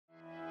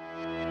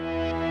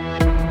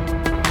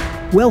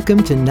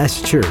Welcome to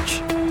Nest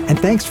Church, and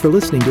thanks for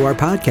listening to our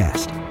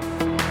podcast.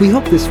 We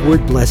hope this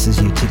word blesses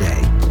you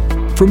today.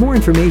 For more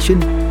information,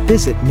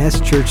 visit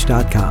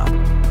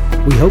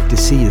nestchurch.com. We hope to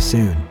see you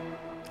soon.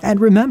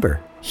 And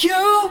remember, you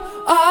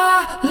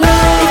are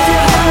loved. If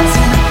your heart's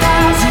in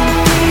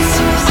 1,000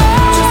 pieces,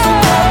 just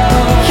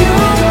remember you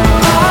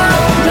are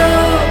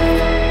loved.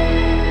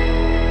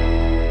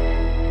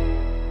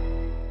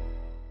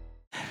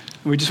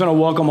 We just want to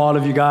welcome all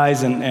of you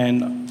guys,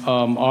 and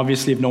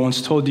obviously, if no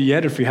one's told you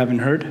yet, if you haven't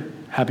heard,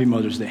 Happy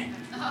Mother's Day.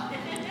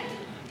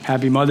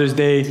 Happy Mother's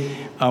Day.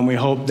 We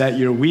hope that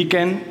your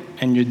weekend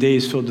and your day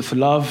is filled with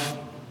love.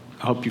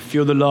 I hope you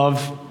feel the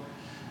love.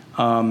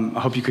 I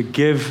hope you could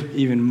give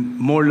even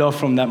more love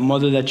from that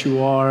mother that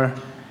you are.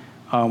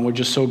 We're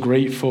just so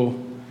grateful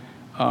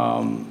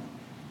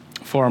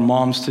for our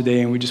moms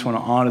today, and we just want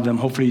to honor them.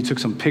 Hopefully you took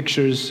some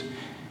pictures,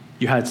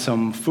 you had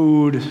some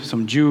food,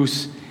 some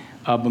juice,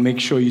 but make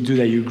sure you do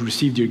that. You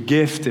received your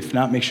gift. If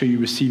not, make sure you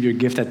receive your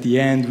gift at the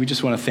end. We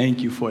just want to thank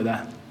you for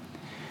that.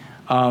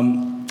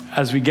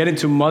 As we get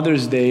into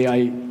Mother's Day,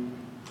 I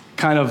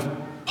kind of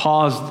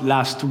paused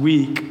last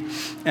week,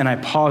 and I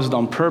paused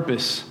on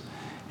purpose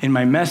in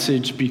my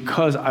message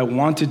because I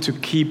wanted to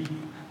keep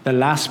the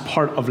last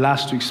part of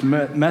last week's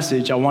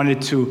message. I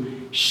wanted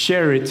to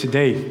share it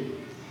today.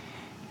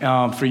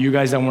 For you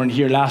guys that weren't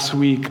here last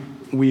week,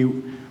 we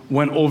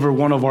went over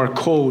one of our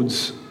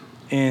codes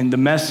in the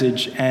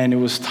message, and it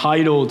was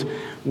titled,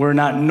 "We're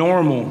Not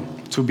Normal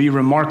to Be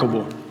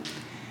Remarkable."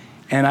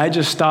 And I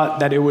just thought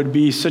that it would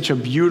be such a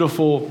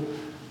beautiful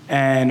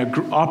and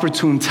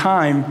opportune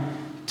time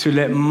to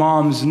let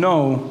moms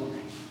know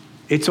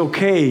it's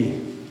okay.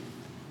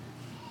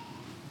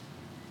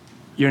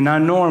 You're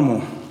not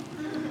normal.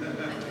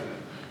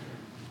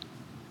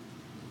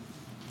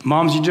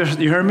 Moms,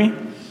 you heard me?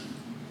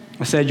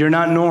 I said, you're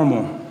not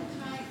normal.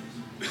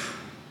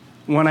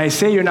 When I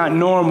say you're not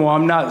normal,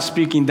 I'm not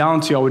speaking down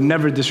to you. I would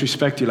never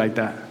disrespect you like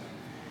that.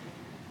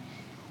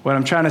 What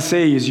I'm trying to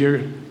say is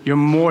you're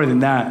more than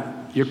that.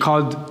 You're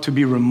called to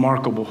be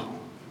remarkable.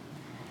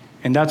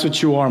 And that's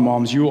what you are,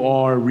 moms. You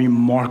are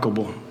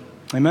remarkable.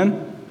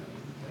 Amen?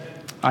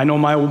 I know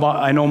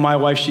my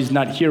wife, she's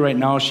not here right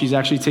now. She's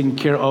actually taking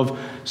care of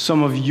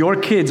some of your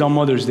kids on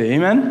Mother's Day.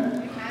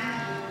 Amen?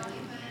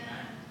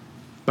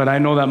 But I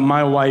know that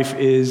my wife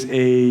is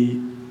a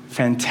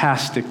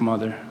fantastic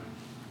mother.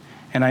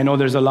 And I know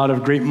there's a lot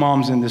of great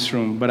moms in this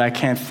room, but I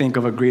can't think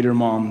of a greater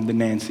mom than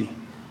Nancy.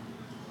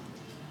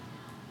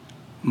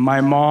 My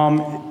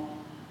mom,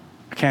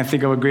 I can't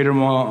think of a greater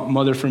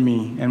mother for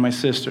me and my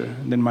sister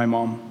than my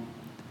mom.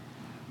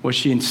 What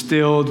she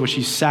instilled, what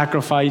she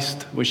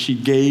sacrificed, what she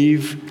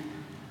gave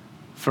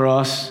for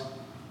us,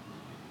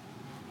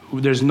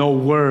 there's no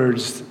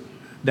words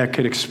that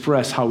could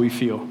express how we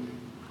feel.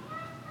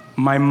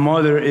 My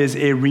mother is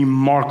a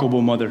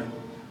remarkable mother,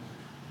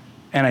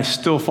 and I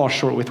still fall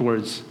short with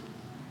words.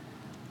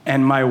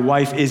 And my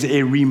wife is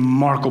a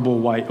remarkable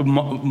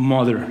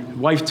mother,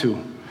 wife too.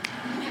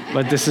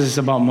 But this is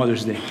about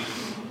Mother's Day.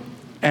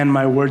 And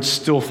my words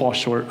still fall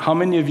short. How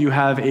many of you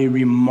have a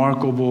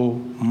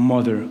remarkable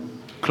mother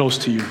close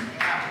to you?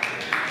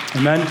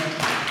 Amen?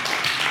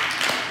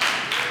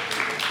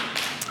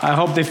 I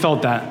hope they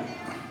felt that.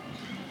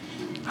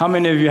 How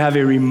many of you have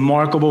a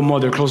remarkable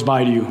mother close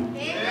by to you?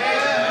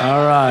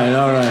 All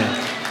right.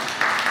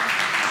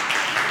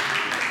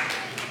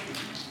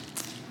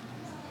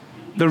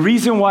 The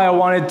reason why I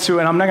wanted to,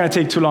 and I'm not going to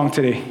take too long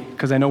today,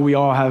 because I know we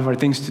all have our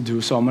things to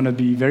do, so I'm going to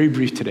be very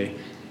brief today.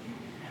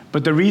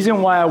 But the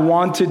reason why I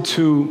wanted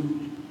to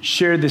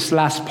share this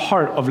last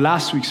part of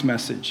last week's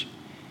message,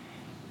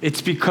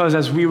 it's because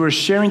as we were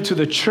sharing to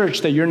the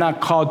church that you're not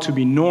called to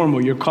be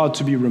normal, you're called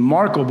to be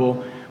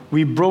remarkable,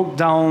 we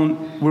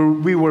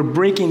were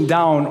breaking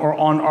down, or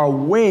on our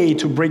way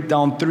to break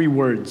down, 3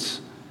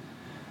 words.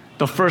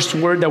 The first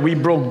word that we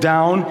broke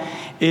down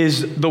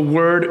is the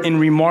word in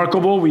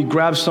remarkable. We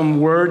grabbed some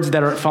words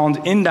that are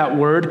found in that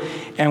word,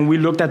 and we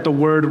looked at the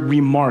word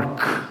remark.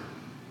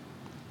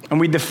 And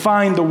we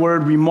defined the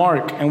word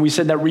remark, and we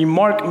said that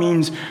remark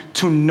means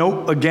to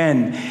note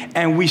again.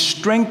 And we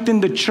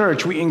strengthened the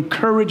church, we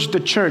encouraged the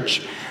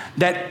church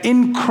that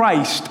in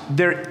Christ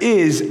there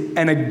is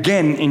an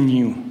again in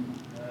you.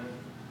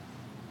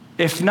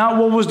 If not,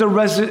 what was the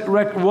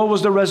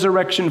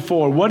resurrection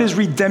for? What is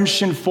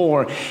redemption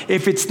for?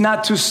 If it's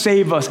not to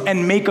save us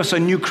and make us a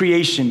new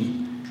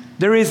creation.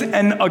 There is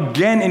an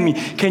again in me.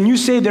 Can you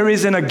say there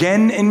is an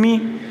again in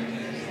me?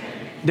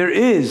 There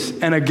is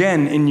an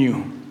again in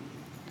you.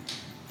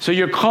 So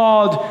you're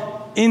called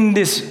in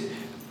this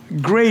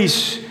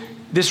grace,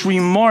 this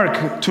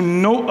remark, to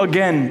note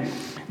again.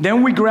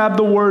 Then we grabbed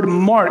the word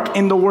mark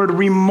in the word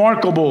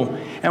remarkable.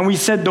 And we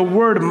said the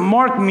word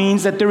mark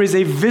means that there is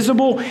a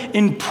visible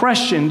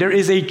impression. There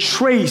is a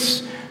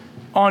trace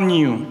on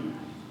you.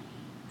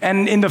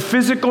 And in the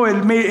physical,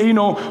 it may,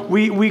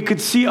 we could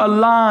see a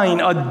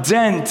line, a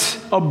dent,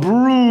 a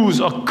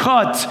bruise, a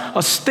cut,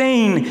 a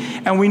stain.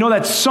 And we know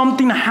that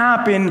something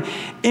happened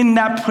in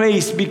that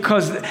place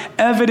because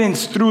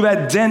evidence through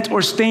that dent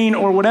or stain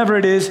or whatever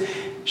it is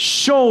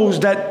shows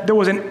that there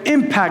was an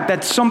impact,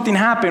 that something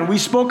happened. We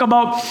spoke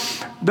about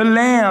the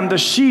lamb, the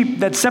sheep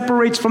that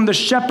separates from the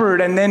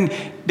shepherd, and then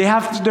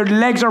their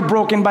legs are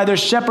broken by their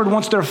shepherd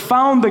once they're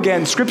found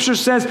again. Scripture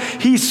says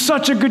he's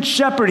such a good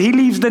shepherd. He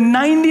leaves the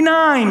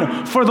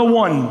 99 for the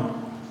one.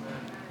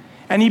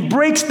 And he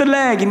breaks the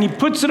leg and he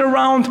puts it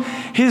around on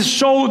his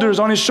shoulders,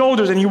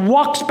 and he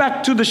walks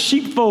back to the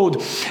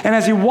sheepfold. And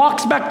as he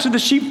walks back to the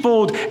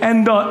sheepfold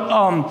and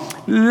the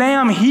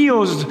lamb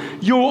heals,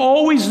 you'll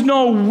always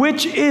know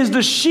which is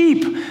the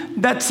sheep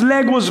that's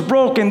leg was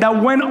broken,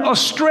 that went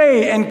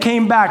astray and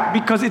came back,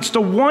 because it's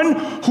the one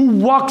who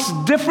walks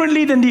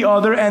differently than the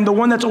other and the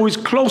one that's always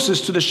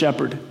closest to the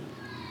shepherd.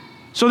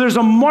 So there's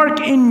a mark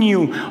in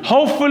you.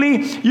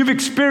 Hopefully you've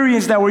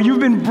experienced that, where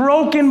you've been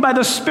broken by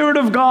the Spirit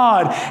of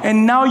God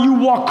and now you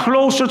walk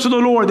closer to the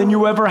Lord than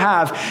you ever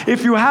have.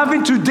 If you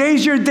haven't,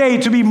 today's your day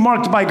to be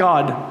marked by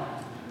God.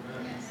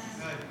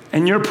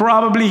 And you're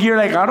probably here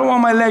like, I don't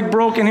want my leg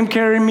broken, him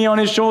carrying me on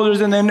his shoulders,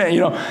 and then,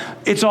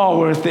 it's all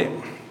worth it.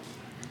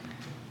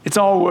 It's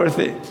all worth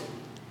it.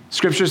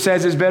 Scripture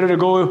says it's better to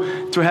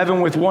go to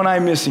heaven with one eye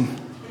missing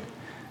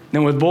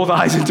than with both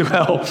eyes into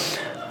hell.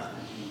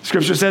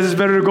 Scripture says it's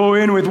better to go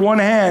in with one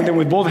hand than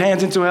with both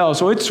hands into hell.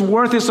 So it's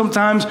worth it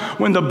sometimes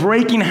when the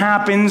breaking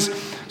happens,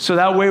 so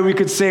that way we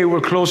could say we're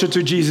closer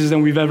to Jesus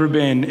than we've ever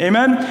been.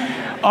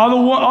 Amen?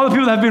 All the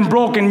people that have been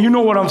broken, you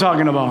know what I'm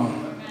talking about.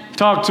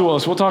 Talk to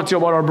us. We'll talk to you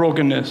about our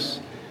brokenness.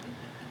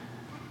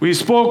 We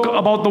spoke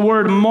about the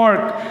word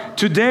mark.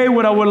 Today,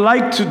 what I would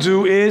like to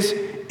do is,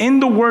 in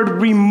the word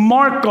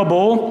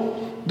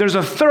remarkable, there's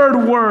a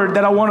third word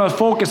that I want to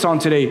focus on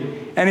today,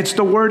 and it's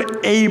the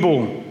word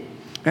able.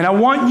 And I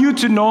want you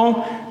to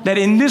know that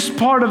in this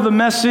part of the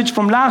message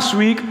from last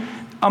week,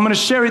 I'm going to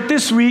share it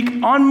this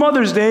week on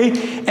Mother's Day,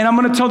 and I'm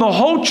going to tell the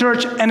whole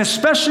church, and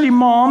especially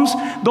moms,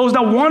 those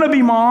that want to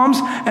be moms,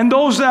 and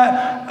those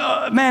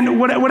that,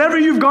 whatever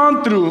you've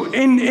gone through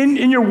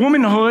in your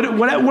womanhood,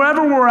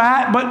 wherever we're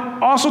at, but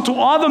also to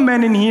all the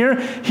men in here,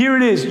 here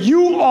it is.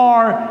 You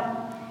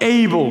are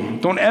able.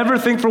 Don't ever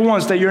think for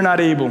once that you're not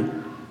able.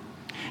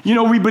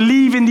 We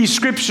believe in these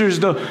scriptures,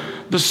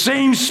 the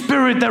same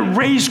Spirit that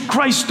raised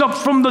Christ up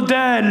from the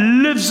dead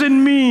lives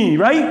in me,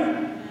 right?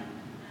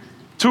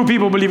 2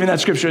 people believe in that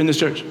scripture in this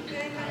church.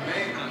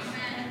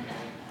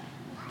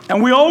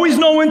 And we always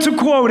know when to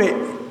quote it.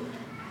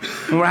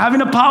 When we're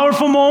having a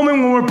powerful moment,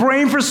 when we're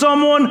praying for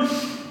someone,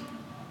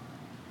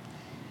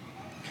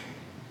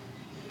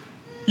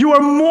 you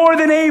are more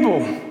than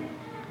able.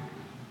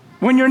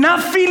 When you're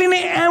not feeling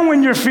it and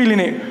when you're feeling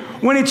it.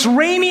 When it's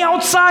rainy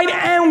outside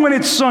and when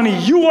it's sunny,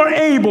 you are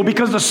able,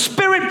 because the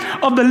Spirit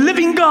of the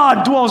living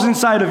God dwells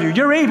inside of you.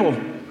 You're able.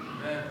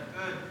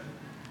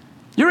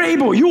 You're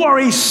able. You are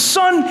a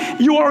son.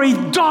 You are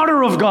a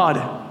daughter of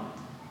God.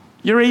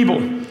 You're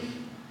able.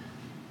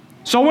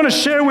 So I want to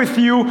share with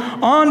you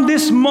on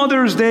this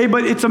Mother's Day,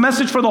 but it's a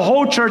message for the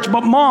whole church.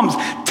 But moms,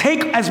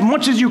 take as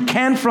much as you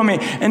can from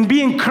it and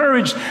be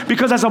encouraged,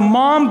 because as a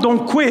mom,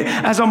 don't quit.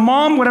 As a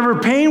mom, whatever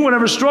pain,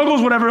 whatever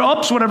struggles, whatever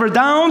ups, whatever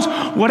downs,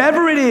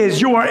 whatever it is,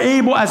 you are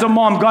able as a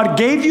mom. God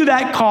gave you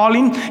that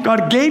calling.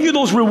 God gave you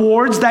those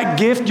rewards, that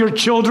gift, your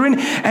children.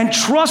 And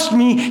trust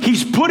me,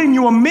 He's put in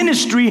you a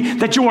ministry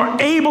that you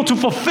are able to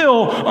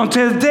fulfill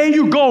until the day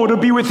you go to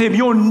be with Him.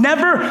 You'll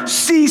never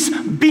cease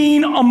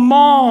being a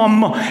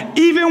mom.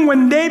 Even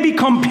when they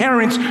become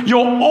parents,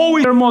 you'll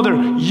always be their mother.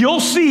 You'll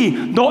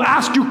see, they'll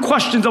ask you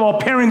questions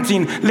about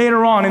parenting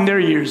later on in their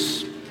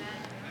years.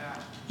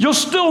 You'll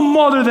still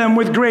mother them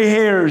with gray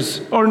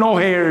hairs or no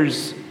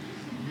hairs.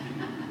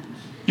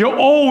 You'll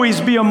always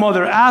be a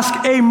mother.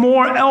 Ask a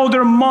more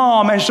elder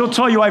mom, and she'll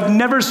tell you, I've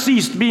never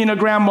ceased being a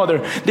grandmother.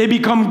 They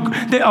become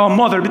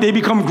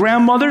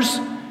grandmothers,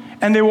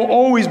 and they will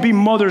always be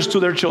mothers to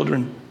their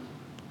children.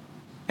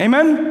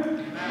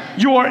 Amen?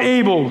 You are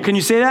able. Can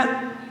you say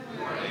that?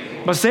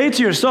 But say it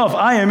to yourself,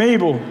 I am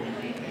able.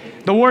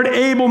 The word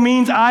able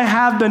means I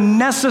have the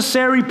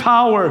necessary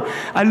power.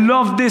 I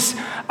love this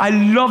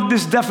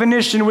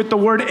definition with the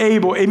word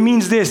able. It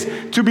means this: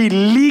 to be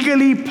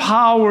legally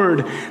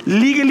powered,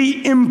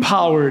 legally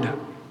empowered.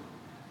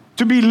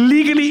 To be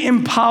legally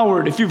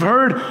empowered. If you've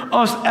heard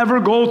us ever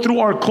go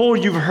through our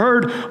code, you've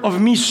heard of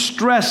me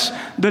stress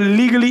the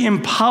legally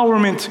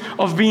empowerment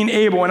of being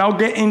able. And I'll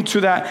get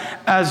into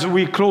that as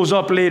we close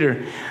up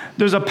later.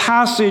 There's a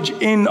passage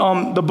in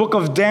the book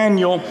of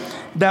Daniel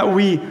that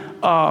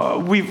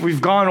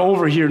we've gone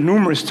over here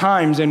numerous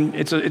times, and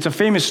it's a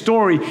famous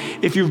story.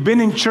 If you've been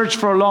in church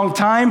for a long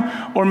time,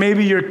 or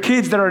maybe your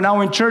kids that are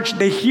now in church,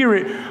 they hear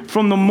it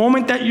from the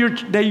moment that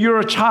you're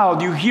a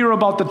child. You hear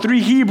about the 3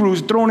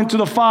 Hebrews thrown into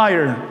the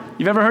fire.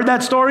 You've ever heard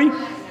that story?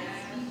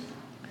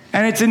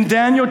 And it's in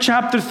Daniel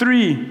chapter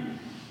 3.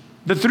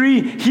 The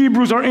 3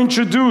 Hebrews are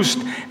introduced,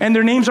 and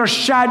their names are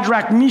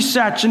Shadrach,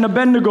 Meshach, and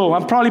Abednego.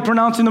 I'm probably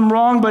pronouncing them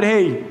wrong, but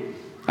hey,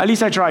 at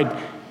least I tried.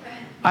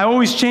 I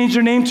always change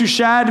their name to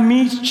Shad,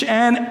 Meshach,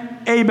 and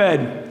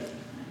Abed.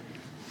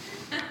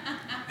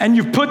 And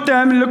you put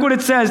them, look what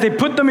it says, they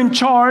put them in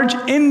charge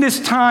in this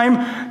time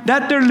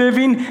that they're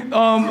living.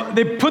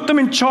 They put them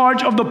in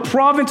charge of the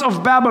province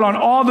of Babylon.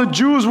 All the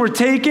Jews were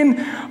taken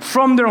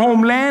from their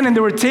homeland and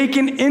they were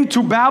taken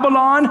into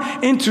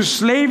Babylon, into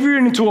slavery,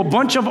 and into a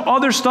bunch of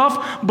other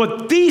stuff.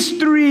 But these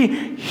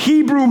three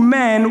Hebrew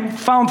men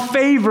found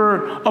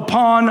favor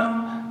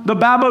upon the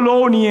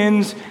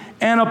Babylonians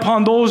and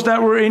upon those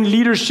that were in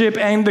leadership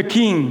and the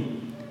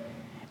king.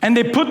 And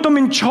they put them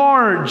in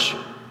charge.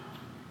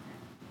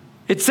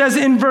 It says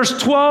in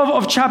verse 12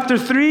 of chapter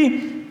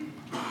 3,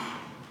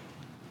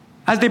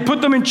 as they put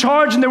them in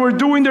charge and they were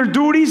doing their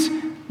duties,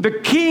 the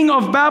king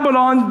of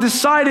Babylon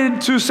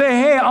decided to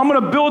say, hey, I'm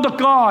going to build a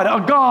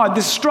god,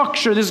 this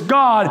structure, this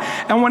god.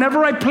 And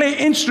whenever I play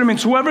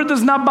instruments, whoever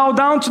does not bow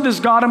down to this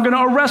god, I'm going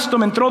to arrest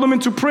them and throw them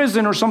into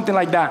prison or something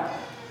like that.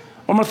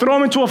 I'm going to throw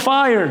them into a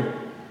fire.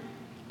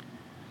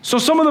 So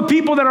some of the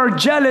people that are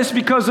jealous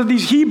because of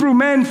these Hebrew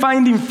men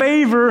finding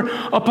favor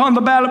upon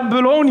the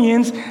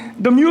Babylonians,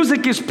 the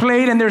music is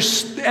played and they're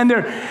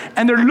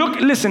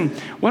listen,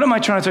 what am I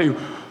trying to tell you?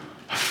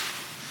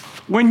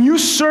 When you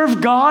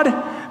serve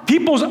God,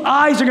 people's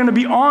eyes are going to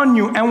be on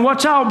you, and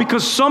watch out,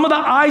 because some of the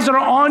eyes that are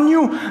on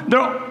you,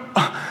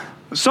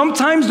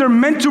 sometimes they're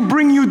meant to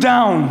bring you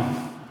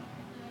down,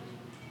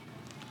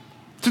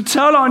 to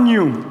tell on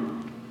you.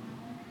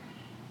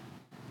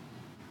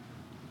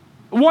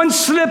 One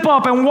slip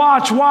up and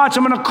watch,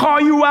 I'm going to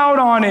call you out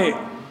on it.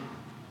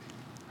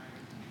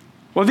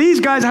 Well,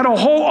 these guys had a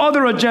whole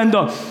other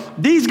agenda.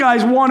 These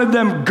guys wanted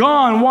them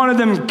gone, wanted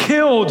them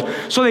killed.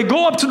 So they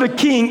go up to the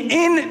king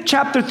in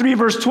chapter 3,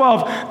 verse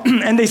 12,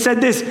 and they said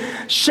this,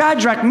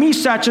 Shadrach,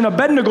 Meshach, and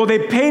Abednego,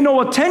 they pay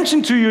no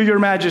attention to you, your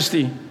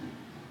majesty.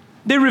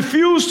 They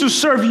refuse to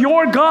serve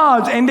your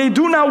gods, and they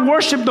do not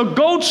worship the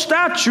gold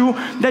statue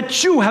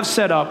that you have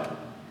set up.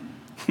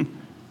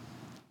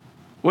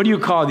 What do you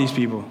call these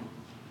people?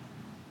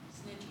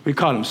 We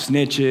call them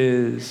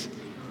snitches.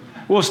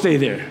 We'll stay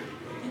there.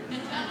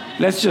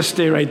 Let's just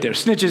stay right there.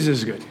 Snitches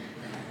is good.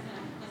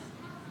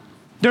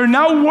 They're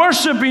now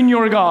worshiping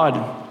your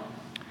God.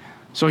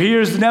 So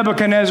here's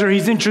Nebuchadnezzar.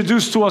 He's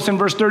introduced to us in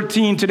verse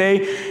 13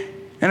 today.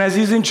 And as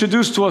he's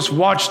introduced to us,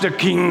 watch the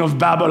king of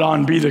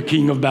Babylon be the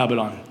king of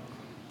Babylon.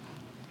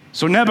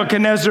 So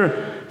Nebuchadnezzar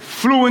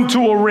flew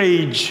into a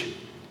rage,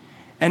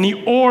 and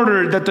he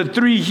ordered that the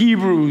three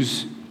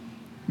Hebrews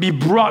be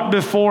brought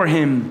before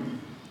him.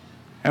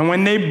 And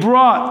when they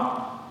brought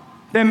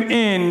them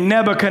in,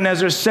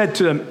 Nebuchadnezzar said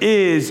to them,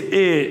 is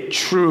it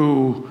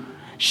true,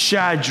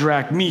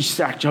 Shadrach,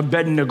 Meshach,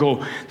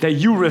 Abednego, that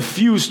you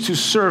refuse to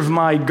serve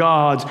my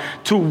gods,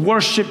 to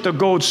worship the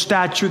gold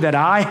statue that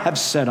I have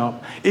set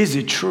up? Is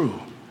it true?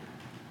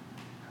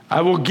 I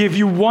will give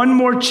you one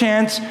more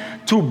chance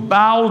to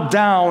bow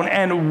down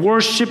and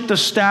worship the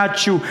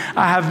statue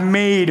I have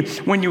made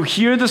when you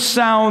hear the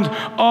sound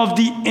of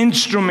the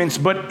instruments.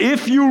 But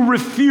if you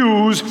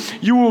refuse,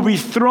 you will be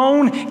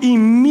thrown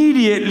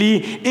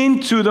immediately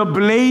into the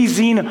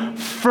blazing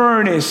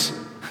furnace.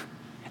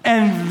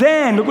 And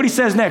then, look what he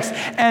says next.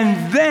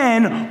 And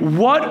then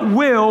what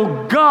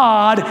will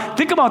God,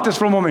 think about this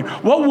for a moment.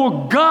 What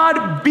will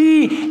God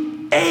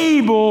be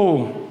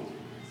able?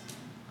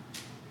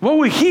 What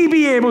will he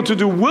be able to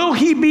do? Will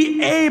he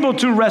be able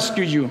to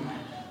rescue you?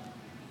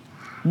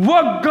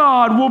 What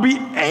God will be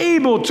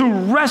able to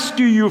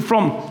rescue you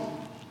from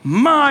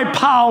my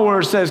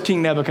power, says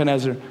King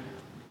Nebuchadnezzar.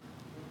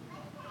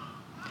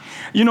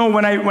 You know,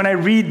 when I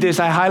read this,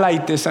 I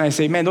highlight this and I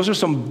say, man, those are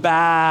some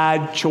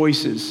bad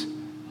choices.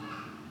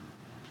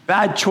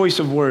 Bad choice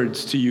of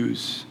words to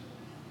use.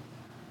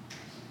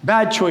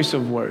 Bad choice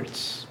of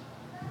words.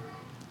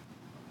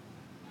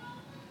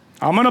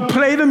 I'm going to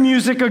play the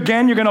music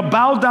again. You're going to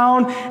bow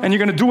down and you're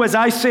going to do as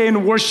I say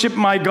and worship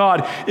my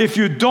God. If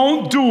you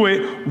don't do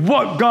it,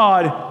 what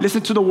God,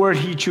 listen to the word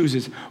he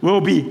chooses,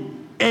 will be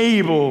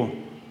able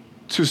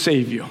to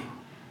save you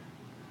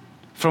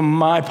from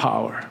my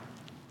power.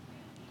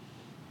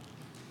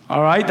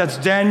 All right, that's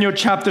Daniel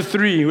chapter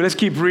 3. Let's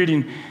keep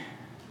reading.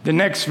 The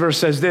next verse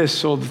says this.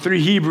 So the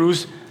three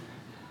Hebrews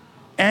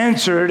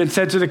answered and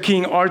said to the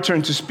king, our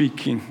turn to speak,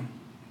 king.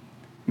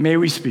 May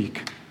we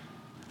speak?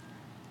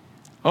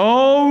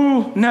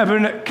 Oh,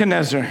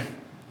 Nebuchadnezzar,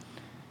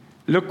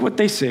 look what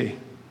they say.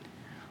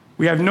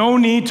 We have no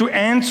need to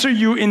answer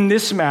you in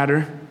this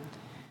matter.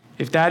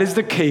 If that is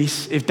the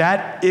case,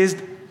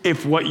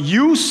 if what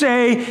you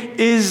say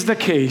is the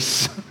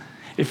case,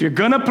 if you're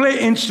going to play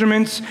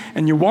instruments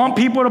and you want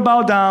people to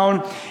bow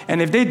down,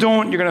 and if they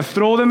don't, you're going to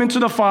throw them into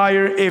the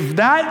fire. If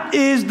that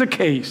is the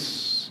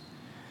case,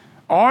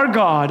 our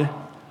God,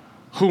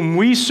 whom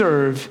we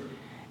serve,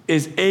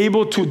 is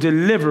able to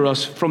deliver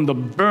us from the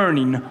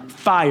burning,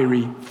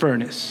 fiery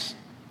furnace.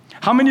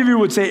 How many of you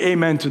would say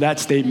amen to that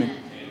statement?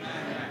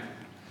 Amen.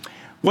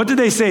 What did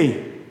they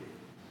say?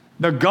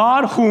 The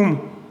God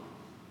whom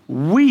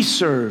we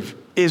serve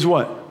is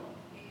what?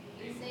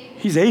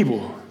 He's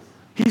able.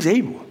 He's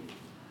able.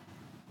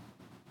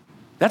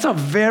 That's a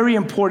very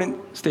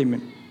important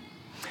statement.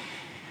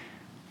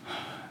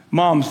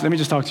 Moms, let me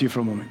just talk to you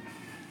for a moment.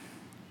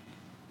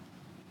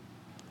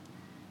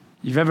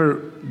 You've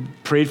ever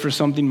prayed for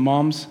something,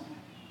 moms,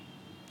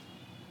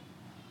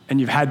 and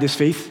you've had this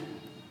faith?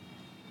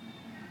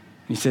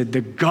 He said,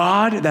 the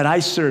God that I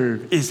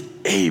serve is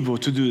able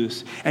to do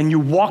this. And you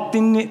walked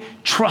in it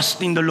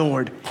trusting the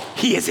Lord.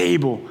 He is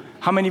able.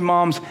 How many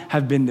moms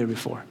have been there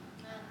before?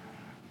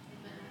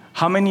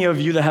 How many of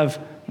you that have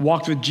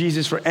walked with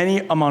Jesus for any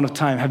amount of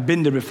time have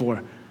been there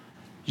before?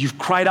 You've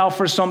cried out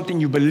for something.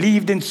 You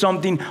believed in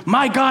something.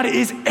 My God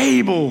is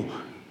able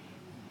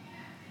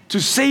to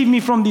save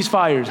me from these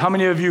fires. How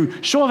many of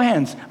you? Show of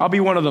hands. I'll be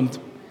one of them.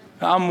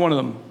 I'm one of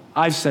them.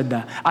 I've said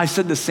that. I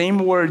said the same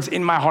words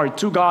in my heart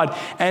to God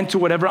and to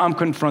whatever I'm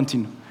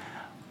confronting.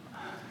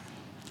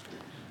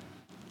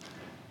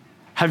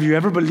 Have you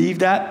ever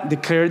believed that,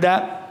 declared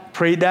that,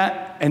 prayed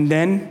that, and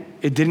then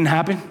it didn't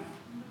happen?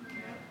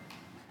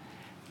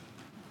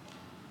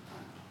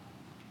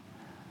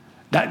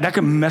 That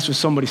could mess with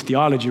somebody's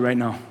theology right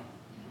now.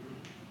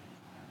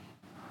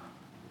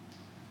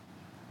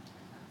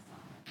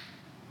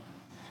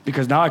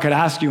 Because now I could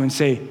ask you and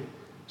say,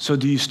 so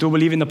do you still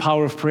believe in the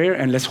power of prayer?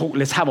 And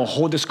let's have a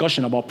whole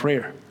discussion about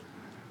prayer.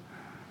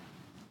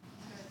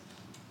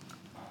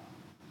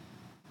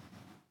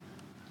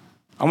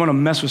 I want to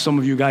mess with some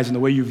of you guys in the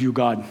way you view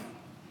God.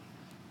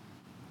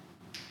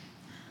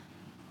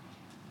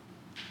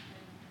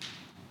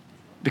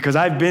 Because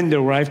I've been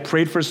there where I've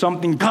prayed for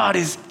something. God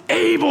is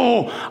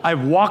able.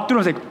 I've walked through.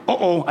 I was like,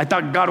 uh-oh, I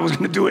thought God was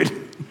going to do it.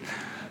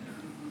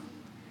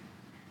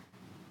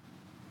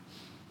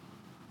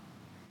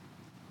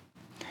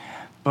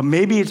 But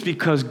maybe it's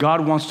because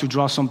God wants to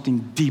draw something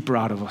deeper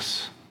out of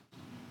us.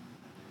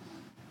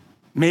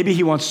 Maybe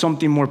he wants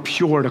something more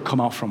pure to come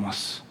out from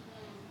us.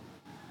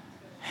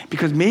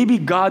 Because maybe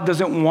God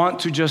doesn't want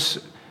to just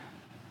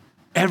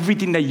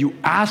everything that you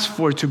ask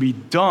for to be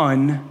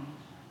done,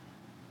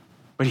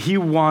 but he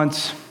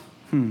wants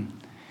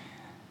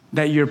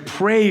that your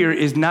prayer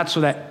is not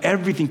so that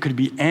everything could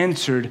be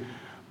answered,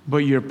 but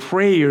your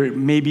prayer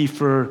may be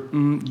for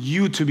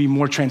you to be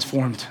more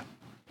transformed.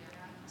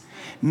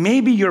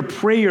 Maybe your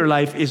prayer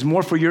life is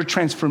more for your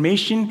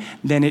transformation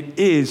than it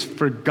is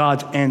for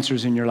God's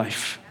answers in your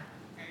life.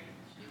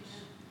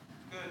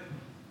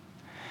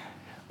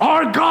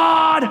 Our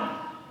God,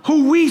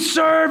 who we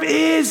serve,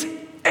 is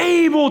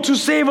able to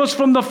save us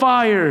from the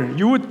fire.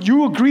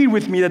 You agreed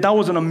with me that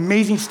was an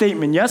amazing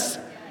statement, yes?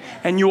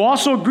 And you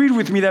also agreed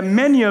with me that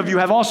many of you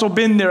have also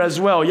been there as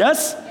well,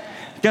 yes?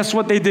 Guess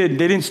what they did?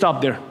 They didn't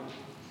stop there.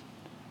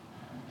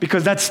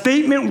 Because that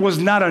statement was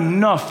not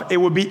enough. It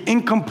would be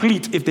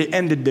incomplete if they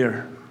ended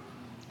there.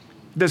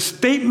 The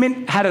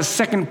statement had a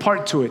second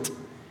part to it.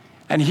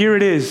 And here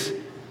it is.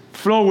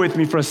 Flow with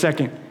me for a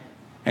second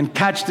and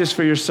catch this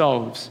for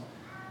yourselves.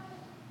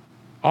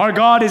 Our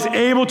God is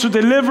able to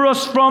deliver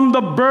us from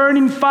the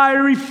burning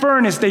fiery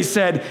furnace, they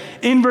said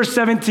in verse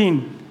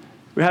 17.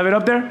 We have it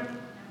up there?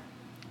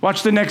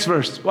 Watch the next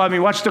verse.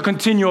 Watch the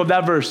continue of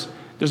that verse.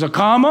 There's a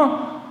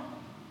comma.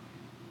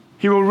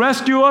 He will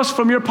rescue us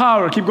from your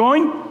power. Keep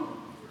going.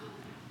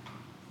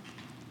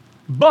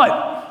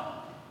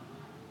 But,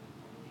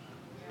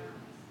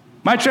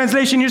 my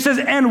translation here says,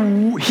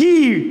 and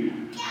he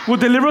will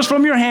deliver us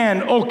from your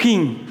hand, O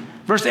king.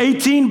 Verse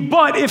 18,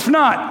 but if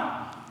not,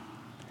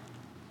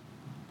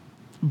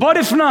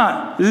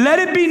 let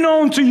it be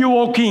known to you,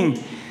 O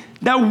king,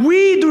 that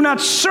we do not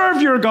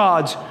serve your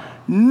gods,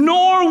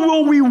 nor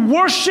will we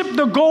worship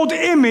the gold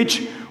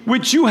image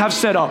which you have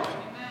set up.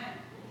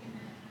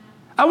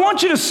 I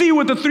want you to see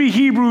what the three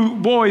Hebrew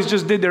boys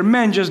just did there,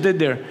 men just did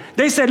there.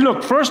 They said,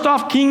 look, first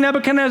off, King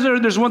Nebuchadnezzar,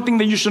 there's one thing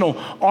that you should know.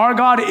 Our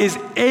God is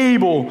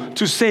able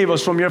to save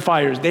us from your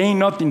fires. There ain't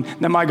nothing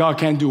that my God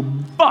can't do.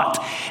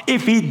 But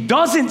if he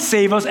doesn't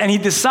save us and he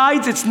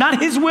decides it's not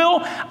his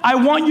will, I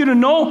want you to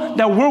know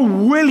that we're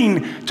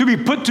willing to be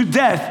put to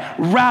death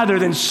rather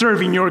than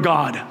serving your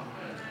God.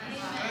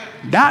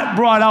 That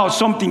brought out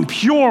something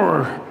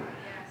purer,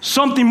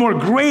 something more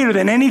greater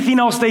than anything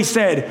else they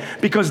said,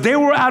 because they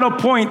were at a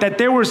point that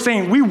they were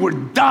saying we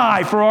would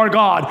die for our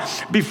God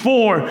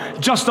before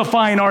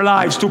justifying our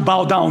lives to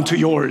bow down to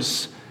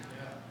yours.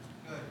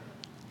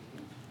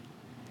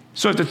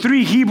 So if the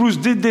three Hebrews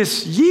did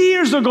this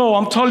years ago,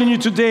 I'm telling you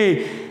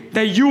today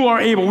that you are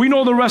able. We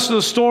know the rest of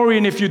the story,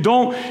 and if you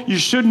don't, you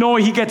should know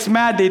he gets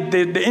mad.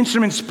 The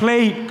instruments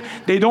play.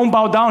 They don't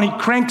bow down. He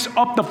cranks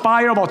up the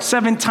fire about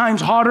 7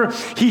 times harder.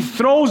 He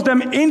throws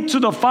them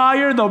into the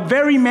fire. The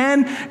very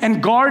man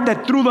and guard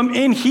that threw them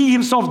in, he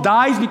himself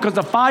dies because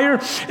the fire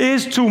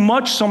is too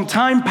much. Some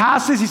time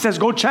passes. He says,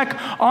 go check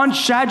on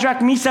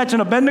Shadrach, Meshach,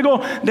 and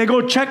Abednego. They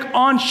go check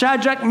on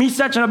Shadrach,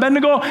 Meshach, and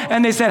Abednego,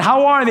 and they said,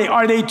 how are they?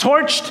 Are they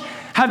torched?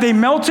 Have they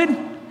melted?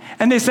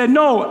 And they said,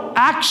 no,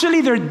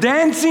 actually they're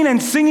dancing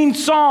and singing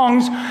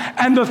songs,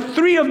 and the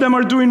three of them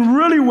are doing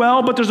really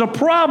well, but there's a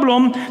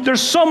problem.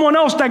 There's someone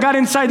else that got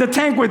inside the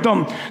tank with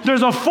them.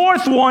 There's a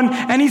fourth one,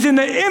 and he's in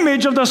the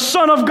image of the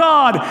Son of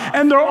God,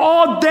 and they're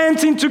all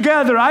dancing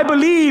together. I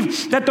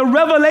believe that the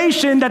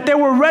revelation that they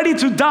were ready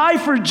to die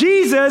for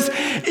Jesus,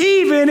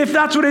 even if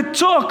that's what it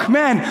took,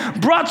 man,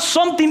 brought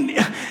something.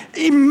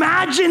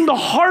 Imagine the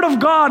heart of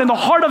God and the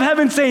heart of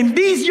heaven saying,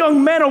 these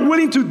young men are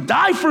willing to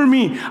die for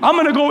me. I'm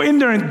going to go in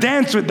there and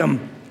dance with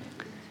them.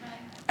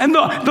 And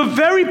the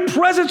very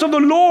presence of the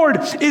Lord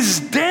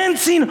is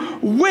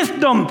dancing with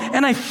them.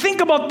 And I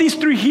think about these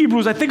three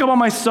Hebrews. I think about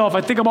myself.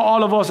 I think about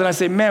all of us. And I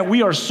say, man,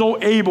 we are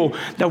so able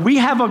that we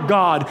have a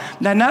God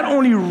that not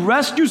only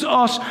rescues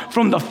us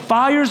from the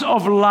fires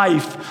of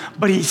life,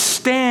 but he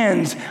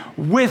stands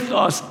with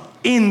us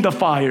in the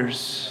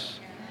fires.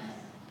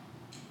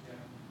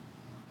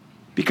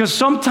 Because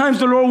sometimes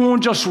the Lord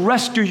won't just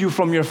rescue you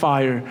from your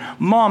fire.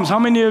 Moms, how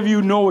many of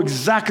you know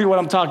exactly what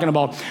I'm talking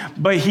about?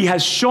 But he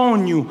has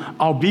shown you,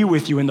 I'll be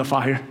with you in the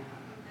fire.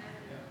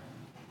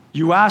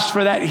 You asked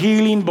for that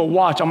healing, but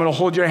watch, I'm going to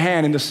hold your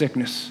hand in the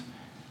sickness.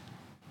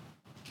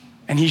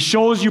 And he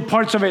shows you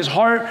parts of his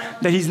heart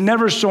that he's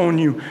never shown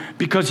you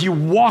because he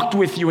walked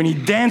with you and he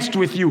danced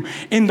with you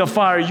in the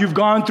fire. You've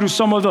gone through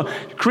some of the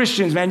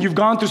Christians, man. You've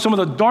gone through some of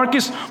the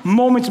darkest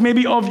moments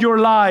maybe of your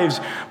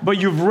lives, but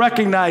you've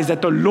recognized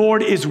that the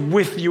Lord is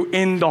with you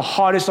in the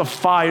hottest of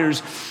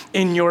fires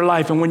in your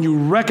life. And when you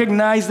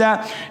recognize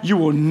that, you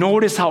will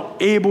notice how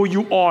able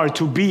you are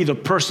to be the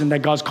person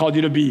that God's called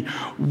you to be.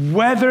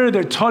 Whether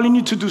they're telling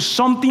you to do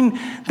something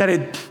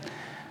that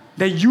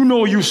you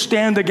know you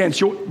stand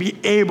against, you'll be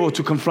able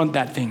to confront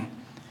that thing.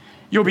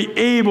 You'll be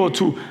able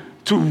to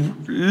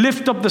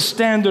lift up the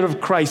standard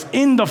of Christ.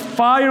 In the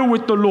fire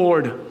with the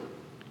Lord,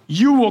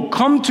 you will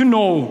come to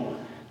know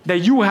that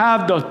you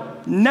have the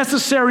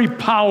necessary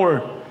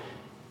power,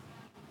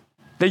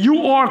 that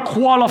you are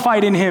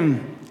qualified in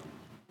him.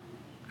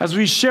 As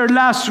we shared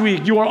last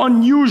week, you are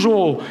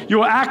unusual.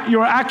 You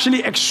are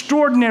actually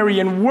extraordinary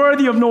and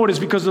worthy of notice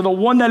because of the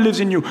one that lives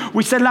in you.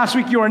 We said last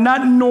week, you are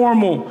not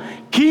normal.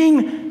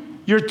 King,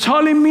 you're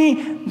telling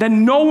me that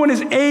no one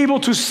is able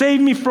to save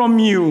me from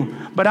you,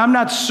 but I'm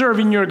not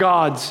serving your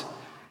gods.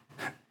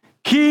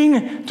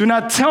 King, do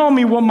not tell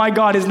me what my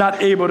God is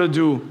not able to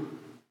do.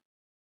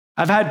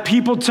 I've had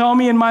people tell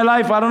me in my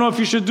life, I don't know if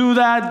you should do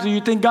that. Do you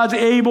think God's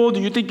able?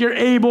 Do you think you're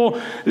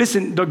able?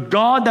 Listen, the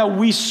God that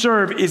we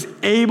serve is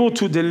able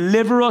to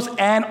deliver us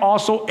and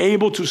also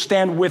able to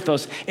stand with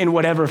us in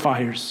whatever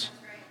fires.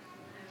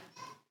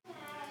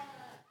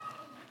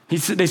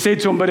 They say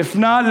to him, but if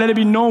not, let it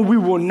be known we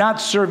will not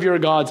serve your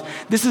gods.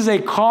 This is a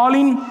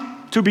calling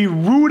to be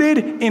rooted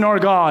in our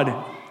God.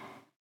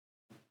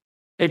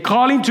 A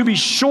calling to be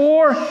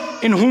sure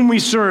in whom we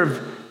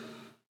serve.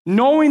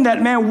 Knowing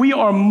that, man, we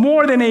are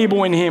more than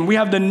able in him. We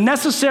have the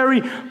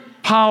necessary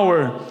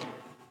power.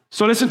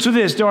 So listen to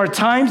this. There are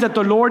times that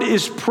the Lord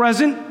is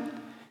present,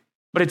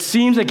 but it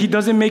seems like he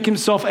doesn't make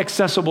himself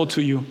accessible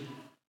to you.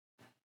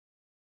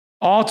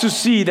 All to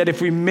see that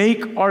if we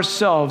make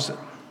ourselves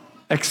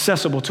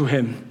accessible to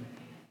him.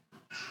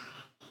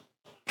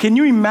 Can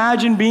you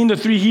imagine being the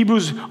three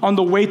Hebrews on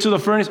the way to the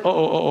furnace?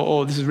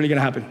 This is really going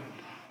to happen.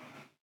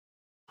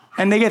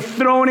 And they get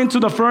thrown into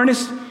the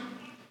furnace,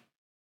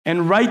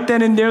 and right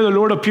then and there, the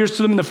Lord appears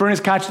to them in the furnace,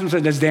 catches them, and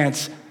says, let's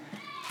dance.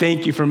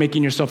 Thank you for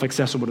making yourself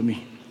accessible to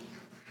me.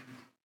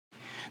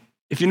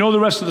 If you know the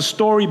rest of the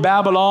story,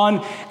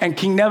 Babylon and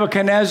King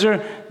Nebuchadnezzar,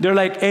 they're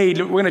like, hey,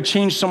 we're going to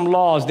change some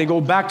laws. They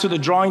go back to the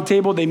drawing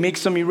table. They make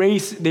some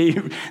they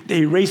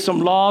erase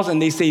some laws,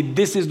 and they say,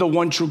 this is the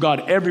one true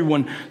God.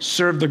 Everyone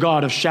serve the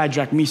God of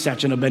Shadrach,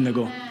 Meshach, and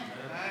Abednego.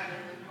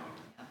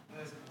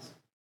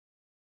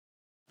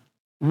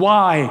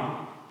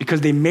 Why?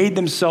 Because they made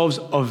themselves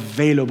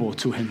available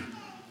to him,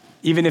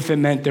 even if it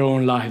meant their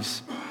own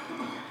lives.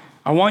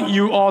 I want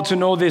you all to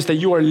know this, that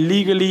you are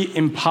legally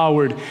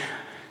empowered.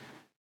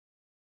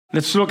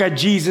 Let's look at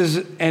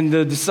Jesus and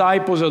the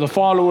disciples or the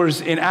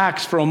followers in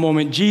Acts for a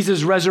moment.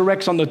 Jesus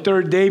resurrects on the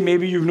third day.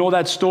 Maybe you know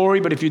that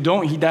story, but if you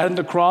don't, he died on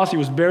the cross. He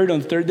was buried.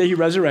 On the third day, he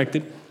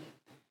resurrected.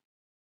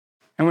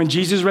 And when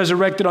Jesus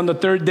resurrected on the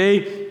third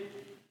day,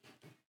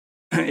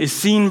 is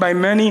seen by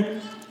many.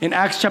 In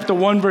Acts chapter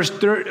 1, verse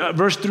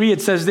 3,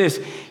 it says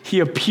this. He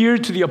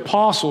appeared to the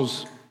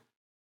apostles.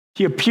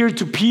 He appeared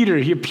to Peter.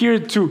 He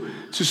appeared to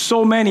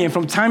so many. And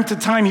from time to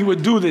time, he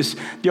would do this.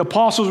 The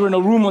apostles were in a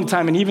room one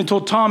time, and he even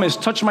told Thomas,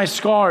 touch my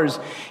scars.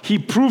 He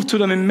proved to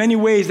them in many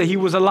ways that he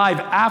was alive.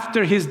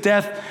 After his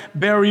death,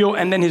 burial,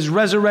 and then his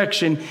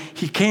resurrection,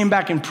 he came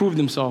back and proved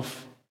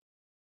himself.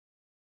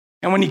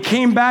 And when he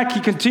came back, he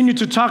continued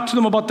to talk to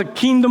them about the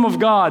kingdom of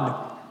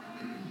God.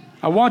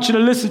 I want you to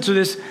listen to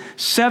this.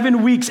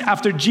 7 weeks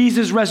after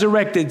Jesus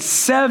resurrected,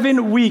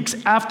 7 weeks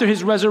after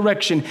his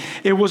resurrection,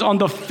 it was on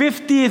the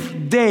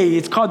 50th day.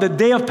 It's called the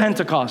day of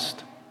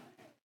Pentecost.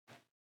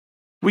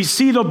 We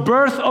see the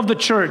birth of the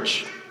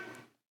church.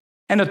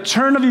 and a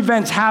turn of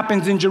events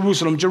happens in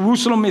Jerusalem.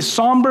 Jerusalem is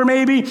somber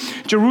maybe.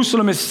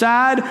 Jerusalem is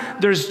sad.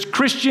 There's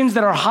Christians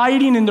that are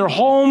hiding in their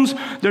homes.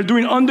 They're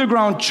doing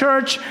underground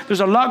church.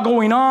 There's a lot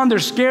going on. They're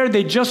scared.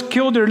 They just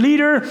killed their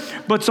leader.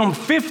 But some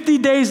 50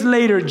 days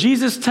later,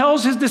 Jesus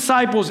tells his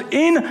disciples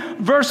in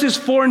verses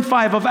 4 and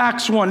 5 of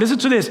Acts 1, listen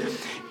to this.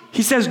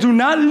 He says, do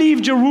not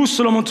leave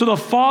Jerusalem until the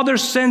Father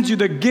sends you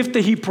the gift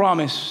that he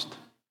promised.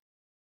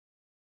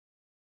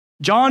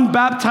 John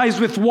baptized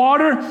with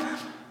water,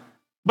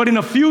 but in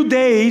a few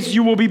days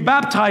you will be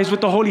baptized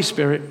with the Holy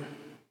Spirit.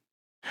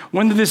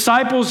 When the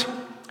disciples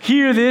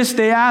hear this,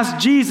 they ask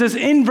Jesus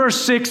in verse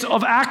 6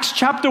 of Acts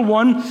chapter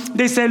 1,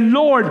 they said,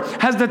 Lord,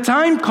 has the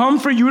time come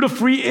for you to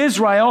free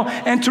Israel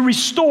and to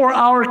restore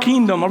our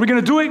kingdom? Are we going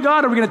to do it,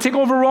 God? Are we going to take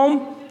over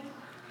Rome?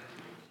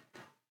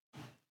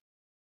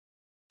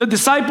 The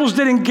disciples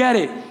didn't get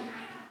it.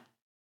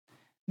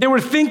 They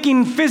were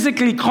thinking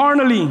physically,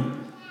 carnally.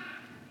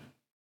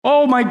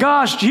 Oh my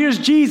gosh, here's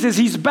Jesus.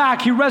 He's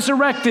back. He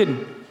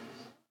resurrected.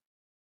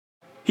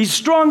 He's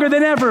stronger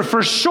than ever.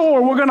 For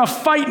sure, we're going to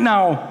fight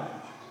now.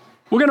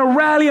 We're going to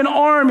rally an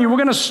army. We're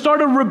going to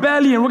start a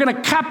rebellion. We're going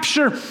to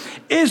capture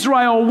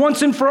Israel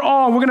once and for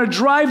all. We're going to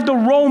drive the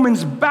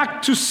Romans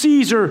back to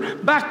Caesar,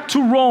 back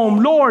to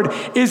Rome. Lord,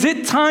 is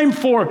it time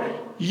for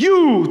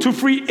you to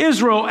free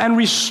Israel and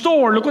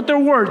restore, look at their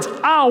words,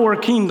 our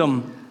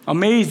kingdom?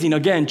 Amazing,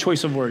 again,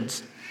 choice of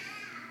words.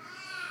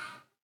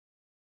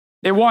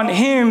 They want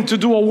him to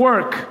do a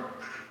work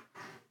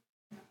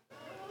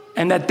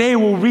and that they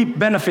will reap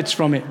benefits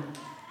from it.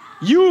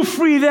 You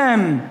free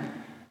them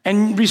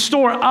and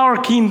restore our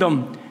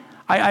kingdom.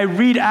 I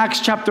read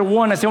Acts chapter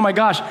 1. I say, oh my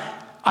gosh,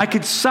 I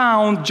could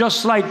sound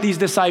just like these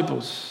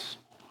disciples.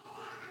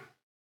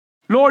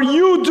 Lord,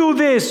 you do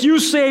this. You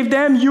save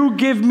them. You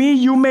give me.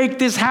 You make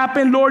this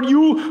happen. Lord,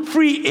 you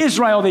free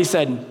Israel, they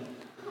said,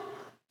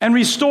 and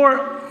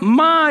restore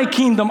my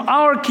kingdom,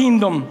 our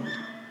kingdom.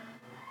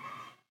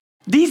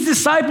 These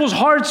disciples'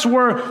 hearts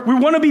were, we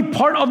want to be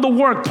part of the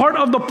work, part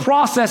of the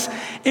process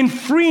in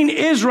freeing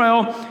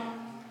Israel.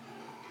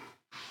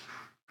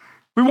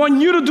 We want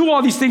you to do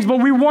all these things,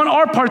 but we want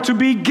our part to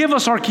be, give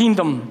us our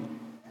kingdom.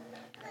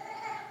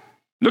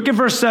 Look at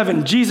verse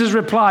 7. Jesus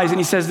replies and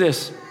he says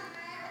this,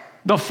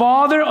 the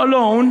Father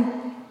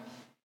alone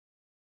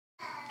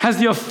has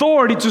the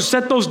authority to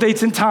set those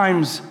dates and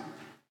times.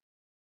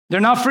 They're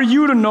not for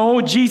you to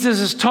know. Jesus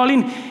is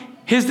telling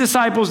his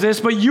disciples this,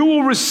 but you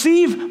will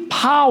receive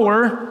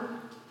power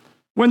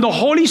when the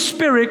Holy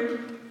Spirit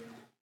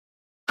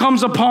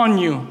comes upon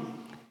you.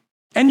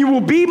 And you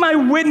will be my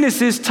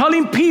witnesses,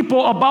 telling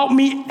people about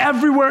me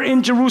everywhere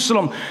in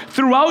Jerusalem,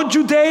 throughout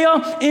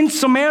Judea, in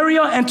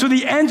Samaria, and to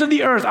the ends of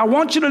the earth. I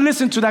want you to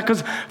listen to that,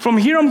 because from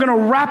here I'm going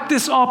to wrap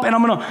this up and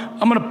I'm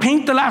going to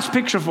paint the last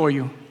picture for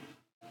you.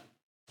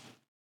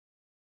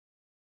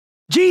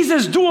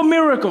 Jesus, do a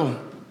miracle.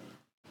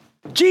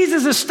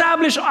 Jesus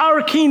established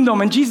our kingdom,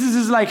 and Jesus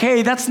is like,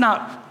 hey, that's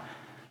not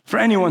for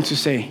anyone to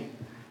say.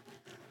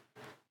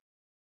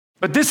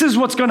 But this is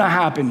what's going to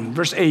happen.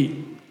 Verse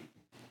 8.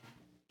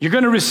 You're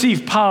going to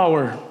receive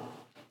power.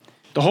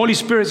 The Holy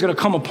Spirit is going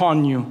to come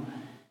upon you,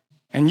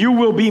 and you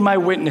will be my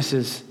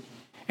witnesses,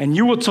 and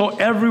you will tell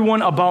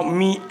everyone about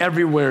me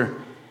everywhere.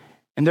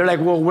 And they're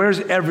like, well, where's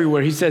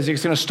everywhere? He says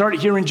it's going to start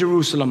here in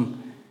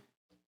Jerusalem,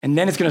 and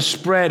then it's going to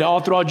spread all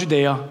throughout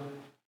Judea,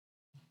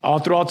 all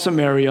throughout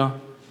Samaria,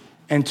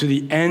 and to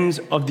the ends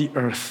of the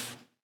earth.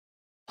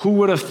 Who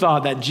would have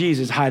thought that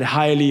Jesus had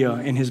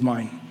Hialeah in his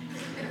mind?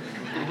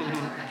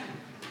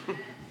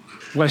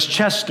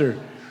 Westchester,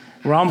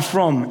 where I'm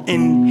from,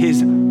 in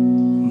his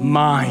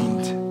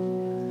mind.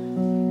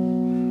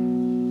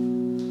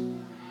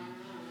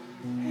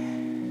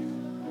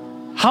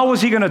 How was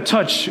he going to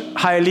touch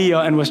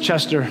Hialeah and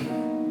Westchester?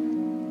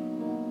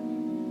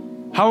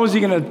 How was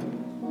he going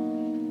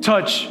to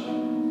touch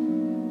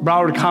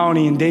Broward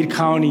County and Dade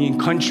County and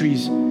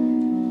countries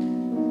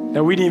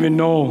that we didn't even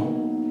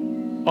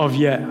know of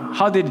yet?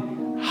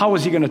 How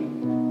was he going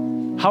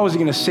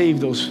to save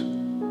those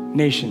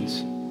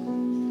nations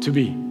to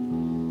be?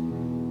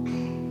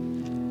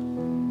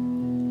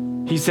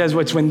 He says,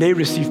 well, it's when they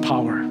receive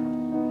power.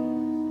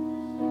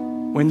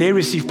 When they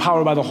receive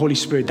power by the Holy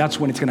Spirit, that's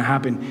when it's going to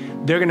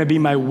happen. They're going to be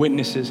my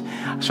witnesses.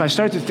 So I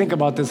started to think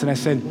about this and I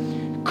said,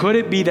 could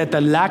it be that the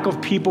lack of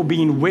people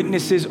being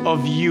witnesses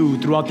of you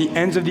throughout the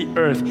ends of the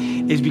earth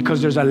is because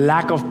there's a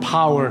lack of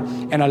power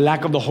and a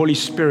lack of the Holy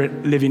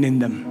Spirit living in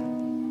them?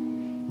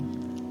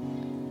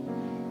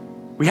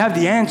 We have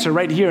the answer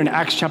right here in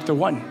Acts chapter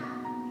 1.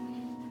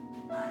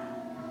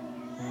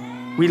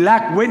 We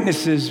lack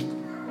witnesses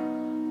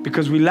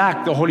because we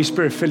lack the Holy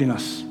Spirit filling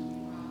us,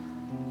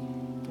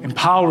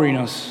 empowering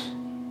us.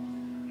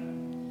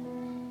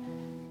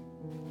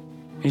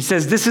 He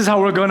says, this is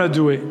how we're going to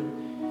do it.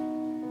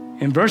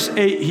 In verse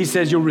 8, he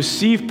says, you'll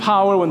receive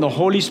power when the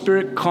Holy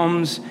Spirit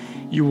comes.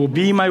 You will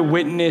be my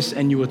witness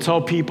and you will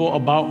tell people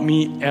about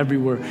me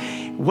everywhere.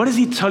 What is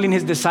he telling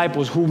his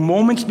disciples who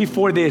moments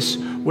before this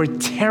were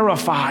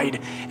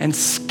terrified and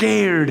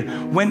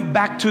scared, went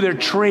back to their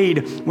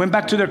trade, went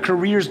back to their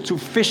careers to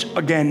fish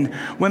again,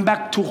 went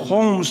back to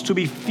homes to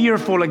be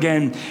fearful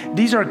again?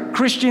 These are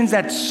Christians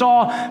that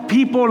saw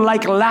people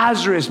like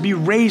Lazarus be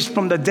raised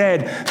from the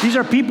dead. These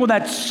are people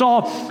that saw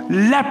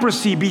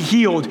leprosy be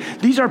healed.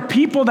 These are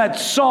people that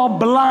saw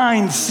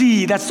blind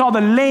see, that saw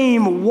the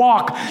lame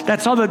walk,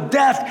 that saw the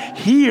deaf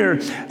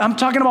hear. I'm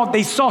talking about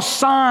they saw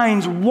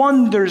signs,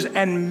 wonders,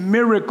 and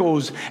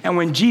miracles. And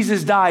when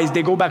Jesus dies,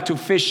 they go back to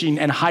fishing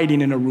and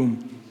hiding in a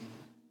room.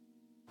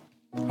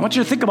 I want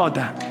you to think about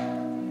that.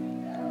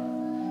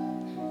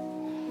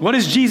 What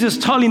is Jesus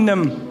telling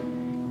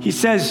them? He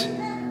says,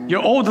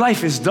 your old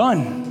life is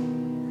done.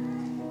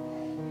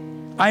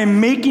 I am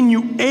making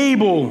you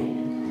able.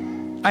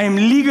 I am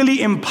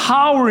legally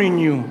empowering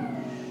you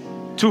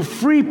to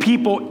free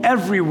people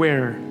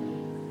everywhere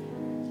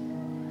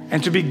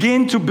and to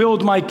begin to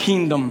build my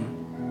kingdom.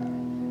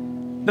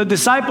 The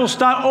disciples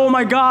thought, oh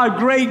my God,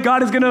 great,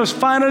 God is going to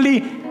finally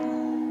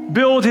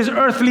build his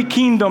earthly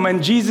kingdom.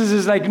 And Jesus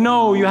is like,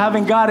 no, you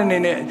haven't gotten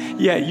in it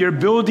yet. You're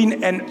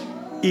building an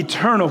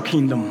eternal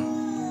kingdom.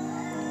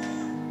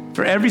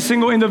 For every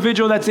single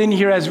individual that's in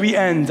here as we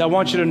end, I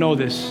want you to know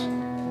this.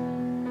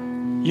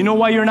 You know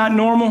why you're not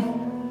normal?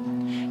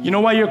 You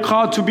know why you're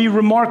called to be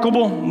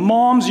remarkable?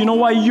 Moms, you know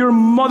why your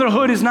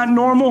motherhood is not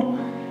normal?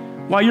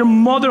 Why your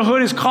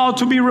motherhood is called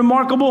to be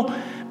remarkable?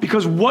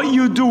 Because what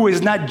you do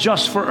is not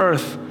just for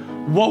earth.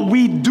 What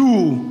we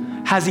do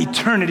has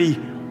eternity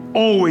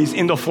always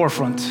in the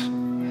forefront.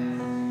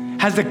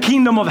 Has the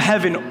kingdom of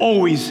heaven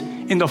always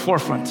in the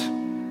forefront.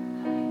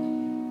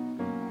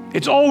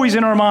 It's always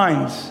in our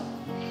minds.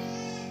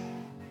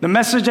 The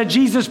message that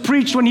Jesus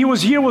preached when he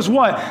was here was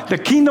what? The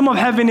kingdom of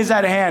heaven is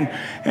at hand.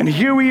 And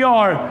here we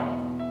are.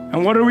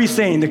 And what are we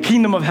saying? The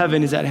kingdom of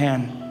heaven is at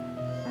hand.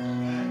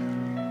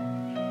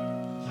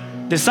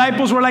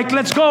 Disciples were like,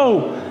 let's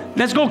go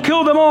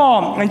kill them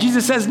all. And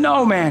Jesus says,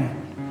 no, man.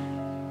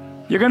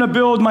 You're going to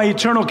build my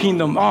eternal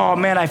kingdom. Oh,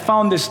 man, I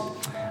found this.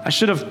 I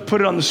should have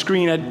put it on the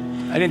screen. I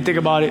didn't think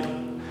about it.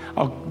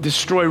 I'll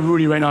destroy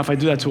Rudy right now if I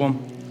do that to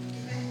him.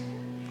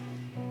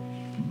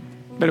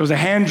 But it was a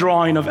hand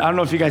drawing of, I don't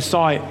know if you guys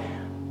saw it.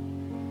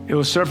 It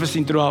was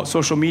surfacing throughout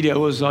social media. It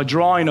was a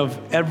drawing of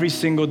every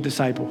single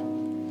disciple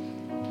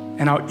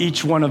and how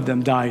each one of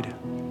them died.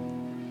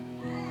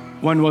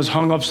 One was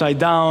hung upside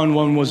down.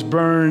 One was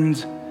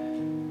burned.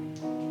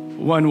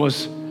 One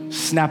was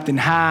snapped in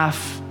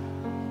half.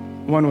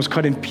 One was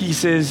cut in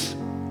pieces.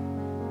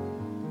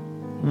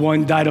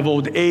 One died of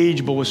old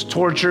age but was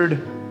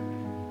tortured.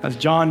 That's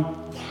John.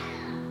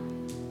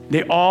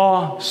 They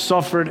all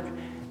suffered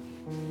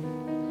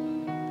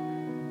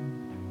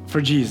for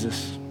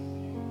Jesus.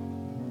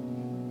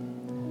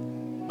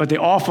 But they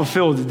all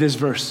fulfilled this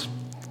verse.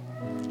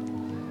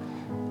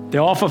 They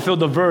all fulfilled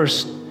the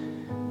verse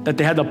that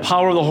they had the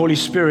power of the Holy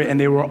Spirit and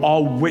they were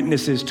all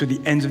witnesses to the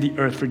ends of the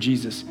earth for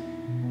Jesus.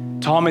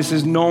 Thomas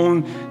is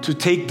known to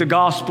take the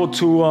gospel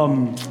to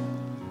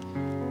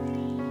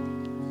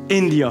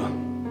India,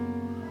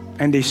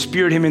 and they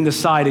speared him in the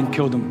side and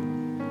killed him.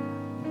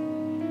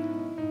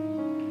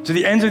 To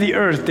the ends of the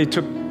earth, they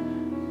took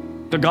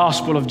the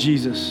gospel of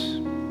Jesus.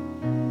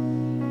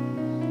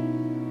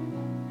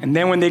 And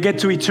then when they get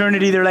to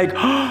eternity, they're like,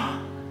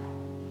 oh,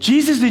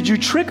 Jesus, did you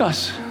trick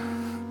us?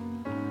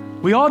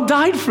 We all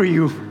died for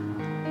you,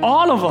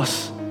 all of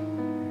us.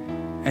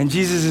 And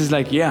Jesus is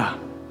like, yeah.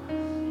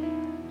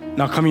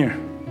 Now come here.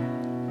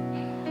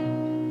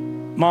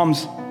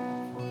 Moms,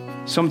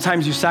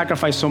 sometimes you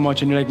sacrifice so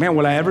much and you're like, man,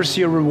 will I ever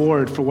see a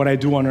reward for what I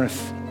do on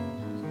earth?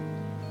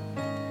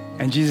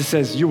 And Jesus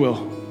says, you will.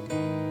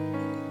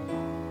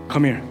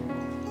 Come here.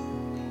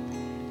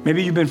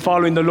 Maybe you've been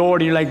following the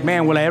Lord and you're like,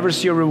 man, will I ever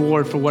see a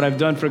reward for what I've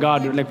done for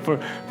God? Or like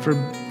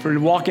for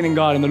walking in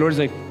God. And the Lord's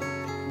like,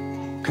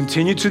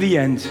 continue to the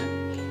end.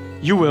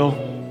 You will.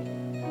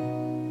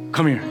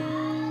 Come here.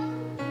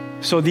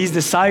 So these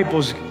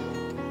disciples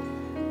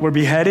were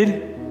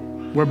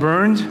beheaded, were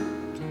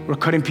burned, were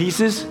cut in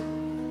pieces.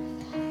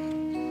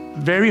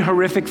 Very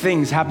horrific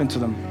things happened to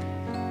them.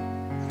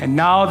 And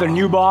now their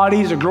new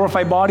bodies, their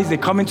glorified bodies, they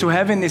come into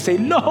heaven, they say,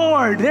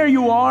 Lord, there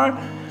you are.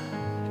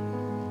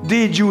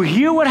 Did you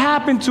hear what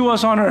happened to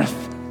us on earth?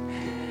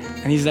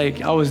 And he's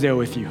like, I was there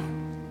with you.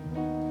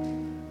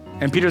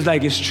 And Peter's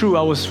like, it's true,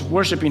 I was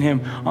worshiping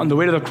him on the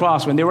way to the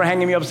cross. When they were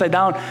hanging me upside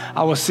down,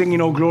 I was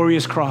singing, Oh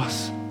Glorious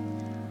Cross.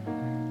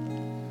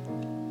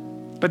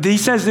 But he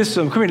says this to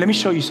them, come here, let me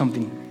show you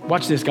something.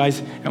 Watch this, guys,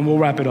 and we'll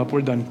wrap it up,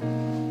 we're done.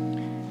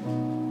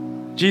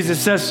 Jesus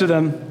says to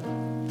them,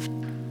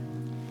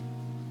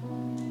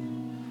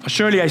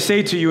 surely I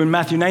say to you in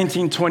Matthew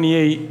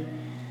 19:28,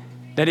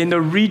 that in the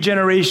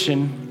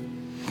regeneration,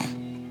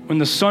 when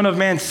the Son of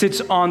Man sits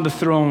on the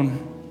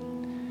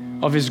throne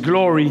of his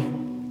glory,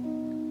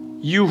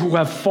 you who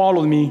have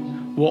followed me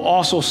will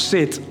also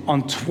sit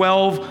on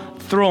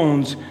 12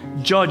 thrones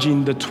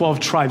judging the 12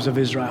 tribes of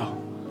Israel.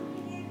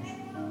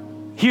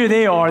 Here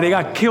they are, they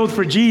got killed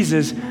for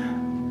Jesus,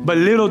 but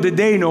little did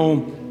they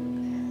know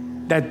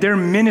that their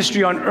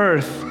ministry on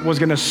earth was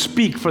going to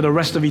speak for the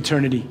rest of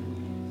eternity.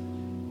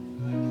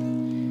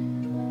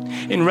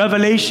 In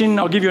Revelation,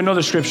 I'll give you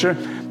another scripture,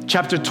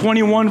 chapter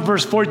 21,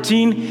 verse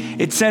 14,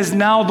 it says,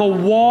 now the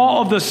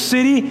wall of the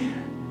city,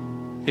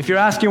 if you're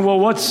asking, well,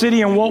 what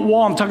city and what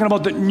wall? I'm talking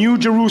about the New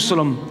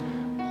Jerusalem,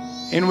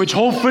 in which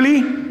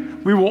hopefully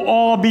we will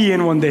all be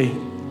in one day.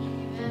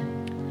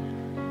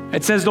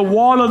 It says the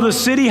wall of the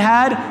city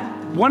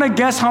had, want to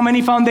guess how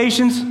many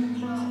foundations?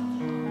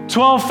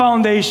 12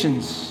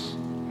 foundations.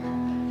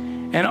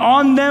 And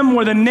on them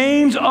were the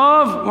names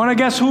of, want to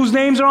guess whose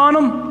names are on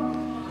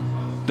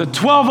them? The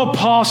 12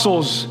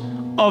 apostles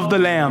of the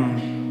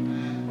Lamb.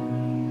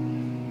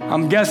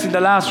 I'm guessing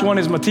the last one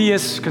is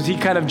Matthias, because he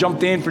kind of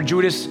jumped in for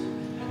Judas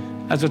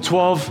as a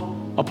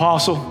 12th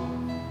apostle.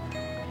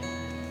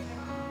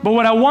 But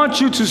what I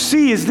want you to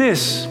see is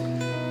this,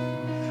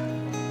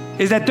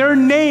 is that their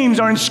names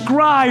are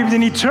inscribed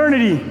in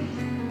eternity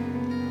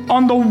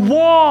on the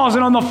walls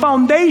and on the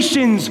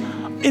foundations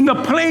in the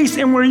place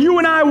and where you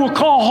and I will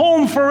call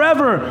home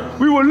forever.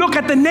 We will look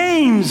at the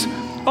names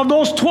of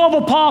those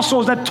 12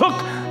 apostles that took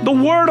the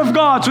word of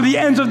God to the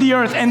ends of the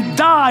earth and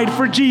died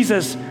for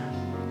Jesus.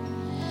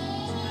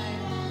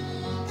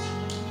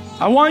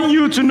 I want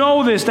you to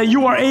know this, that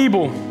you are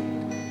able.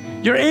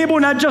 You're able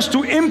not just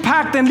to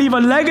impact and leave a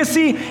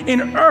legacy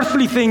in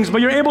earthly things,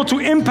 but you're able to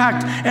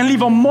impact and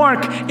leave a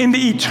mark in the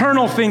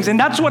eternal things. And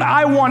that's what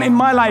I want in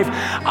my life.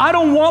 I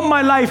don't want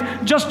my life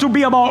just to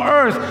be about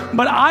earth,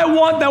 but I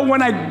want that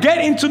when I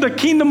get into the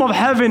kingdom of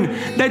heaven,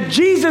 that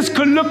Jesus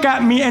could look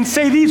at me and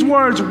say these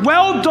words,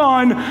 well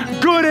done,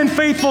 good and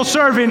faithful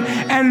servant,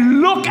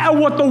 and look at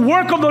what the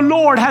work of the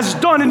Lord has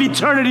done in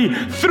eternity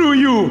through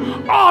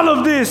you. All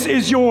of this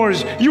is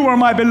yours. You are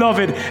my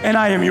beloved, and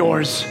I am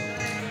yours.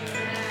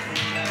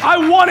 I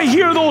want to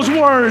hear those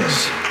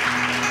words.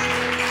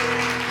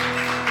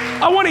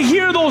 I want to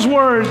hear those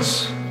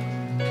words.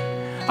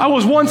 I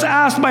was once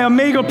asked by a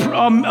mega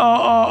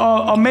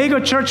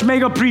church,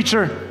 mega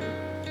preacher.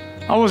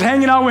 I was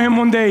hanging out with him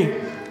one day,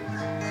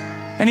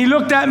 and he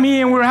looked at me,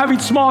 and we were having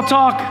small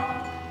talk.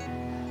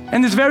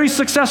 And this very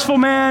successful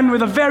man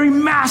with a very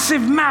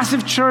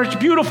massive church,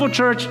 beautiful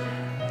church,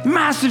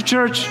 massive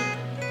church,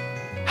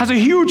 has a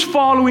huge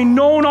following,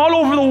 known all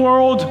over the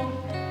world.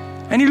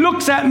 And he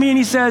looks at me and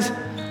he says,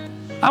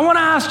 I want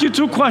to ask you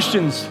 2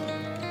 questions.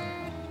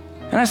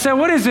 And I said,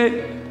 what is it?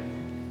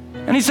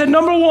 And he said,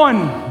 number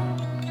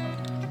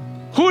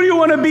 1, who do you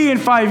want to be in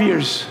 5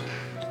 years?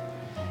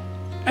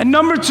 And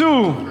number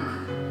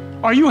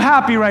 2, are you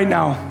happy right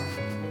now?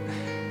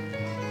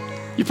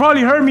 You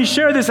probably heard me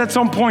share this at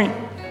some point.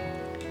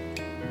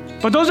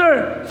 But those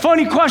are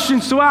funny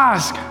questions to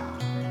ask.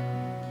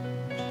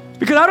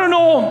 Because I don't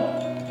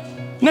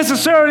know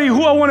necessarily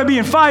who I want to be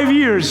in 5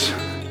 years.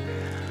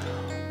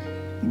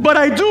 But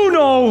I do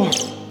know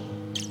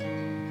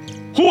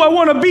who I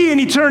want to be in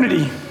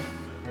eternity.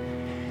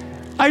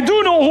 I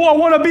do know who I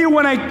want to be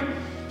when I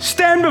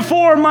stand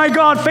before my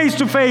God face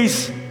to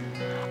face.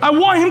 I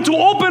want Him to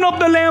open up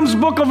the Lamb's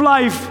book of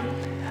life.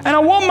 And I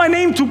want my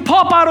name to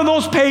pop out of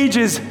those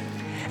pages.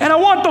 And I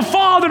want the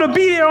Father to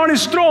be there on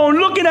His throne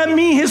looking at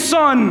me, His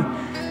Son,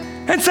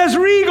 and says,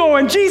 Rigo.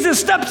 And Jesus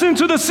steps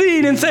into the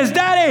scene and says,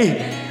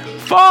 Daddy,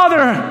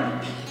 Father,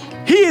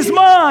 He is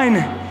mine.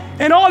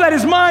 And all that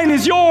is mine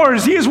is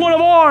yours. He is one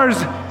of ours.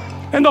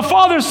 And the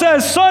Father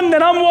says, Son,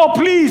 then I'm well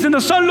pleased. And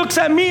the Son looks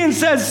at me and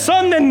says,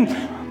 Son,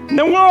 then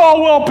we're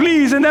all well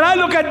pleased. And then I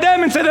look at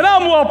them and say that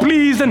I'm well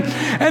pleased.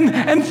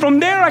 And from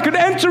there I could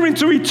enter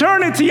into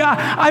eternity.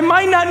 I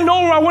might not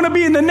know where I want to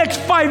be in the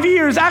next 5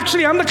 years.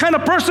 Actually, I'm the kind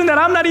of person that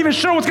I'm not even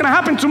sure what's going to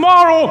happen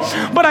tomorrow.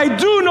 But I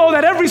do know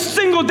that every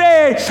single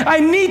day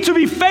I need to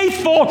be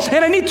faithful,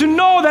 and I need to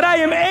know that I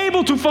am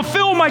able to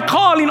fulfill my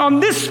calling on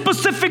this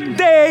specific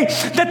day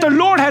that the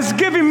Lord has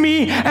given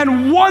me.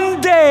 And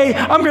one day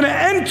I'm going to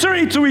enter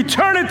into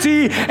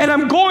eternity, and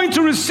I'm going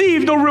to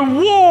receive the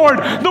reward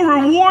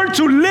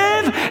to live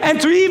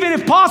and to even,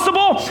 if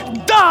possible,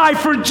 die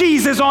for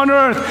Jesus on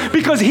earth,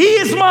 because He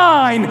is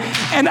mine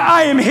and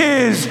I am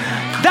His.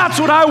 That's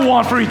what I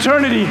want for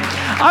eternity.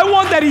 I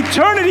want that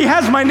eternity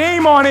has my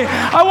name on it.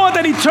 I want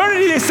that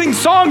eternity they sing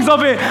songs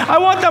of it. I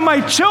want that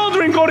my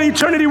children go to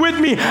eternity with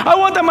me. I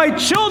want that my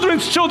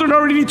children's children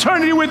are in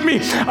eternity with me.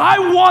 I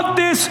want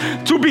this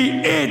to be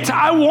it.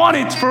 I want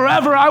it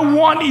forever. I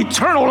want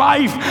eternal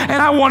life,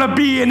 and I want to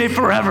be in it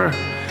forever.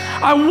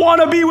 I want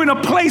to be in a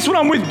place when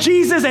I'm with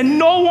Jesus and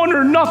no one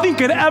or nothing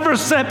could ever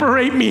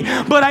separate me.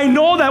 But I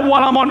know that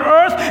while I'm on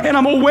earth and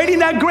I'm awaiting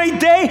that great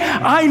day,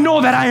 I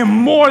know that I am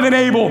more than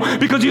able.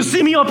 Because you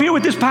see me up here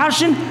with this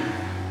passion?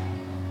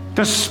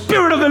 The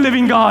Spirit of the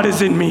living God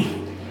is in me.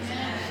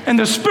 And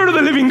the Spirit of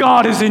the living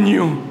God is in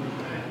you.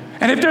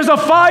 And if there's a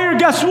fire,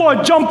 guess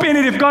what? Jump in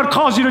it if God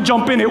calls you to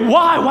jump in it.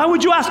 Why? Why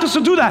would you ask us to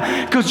do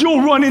that? Because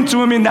you'll run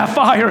into Him in that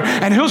fire,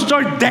 and He'll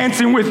start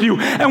dancing with you.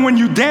 And when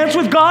you dance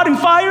with God in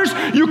fires,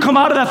 you come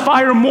out of that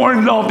fire more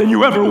in love than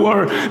you ever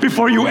were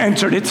before you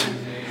entered it.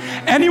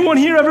 Anyone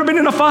here ever been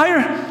in a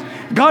fire?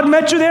 God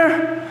met you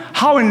there?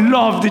 How in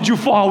love did you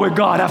fall with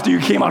God after you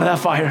came out of that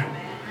fire?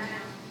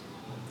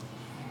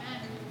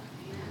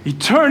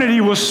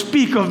 Eternity will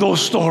speak of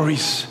those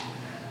stories.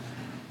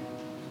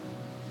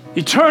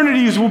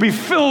 Eternities will be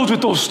filled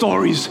with those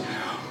stories.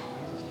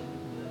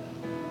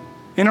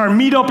 In our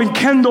meetup in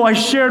Kendall, I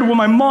shared what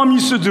my mom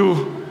used to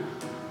do.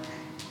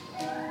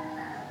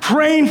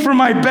 Praying for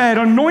my bed,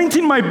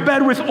 anointing my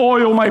bed with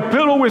oil, my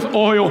pillow with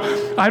oil.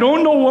 I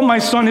don't know what my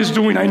son is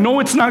doing. I know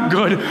it's not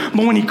good.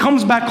 But when he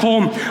comes back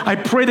home, I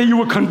pray that you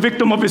would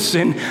convict him of his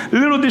sin.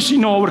 Little did she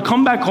know, I would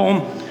come back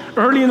home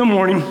early in the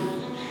morning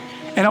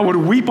and I would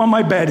weep on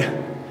my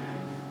bed.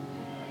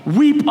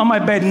 Weep on my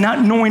bed,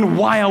 not knowing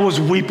why I was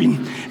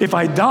weeping. If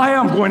I die,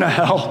 I'm going to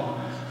hell.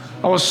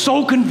 I was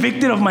so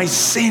convicted of my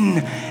sin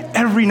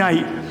every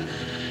night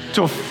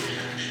to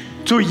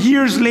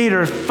years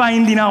later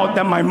finding out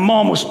that my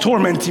mom was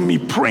tormenting me,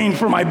 praying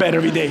for my bed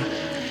every day.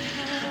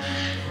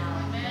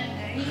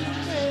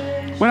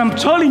 What I'm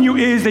telling you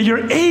is that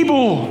you're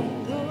able.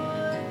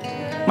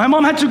 My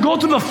mom had to go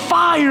to the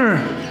fire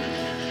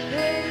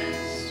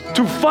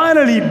to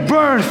finally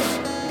birth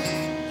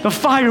the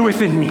fire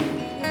within me.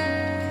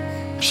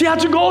 She had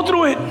to go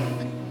through it.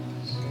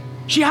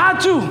 She had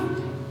to.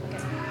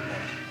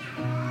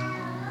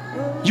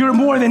 You're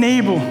more than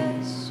able.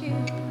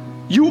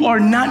 You are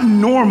not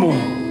normal.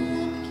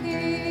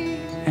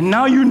 And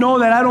now you know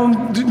that I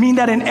don't mean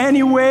that in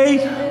any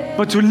way,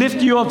 but to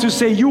lift you up to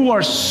say you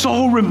are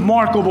so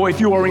remarkable if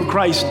you are in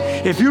Christ.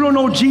 If you don't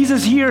know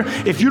Jesus here,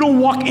 if you don't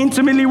walk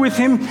intimately with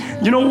Him,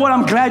 you know what?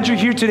 I'm glad you're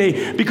here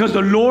today because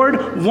the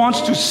Lord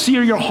wants to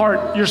sear your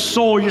heart, your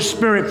soul, your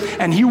spirit,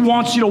 and He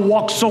wants you to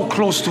walk so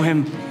close to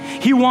Him.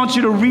 He wants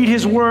you to read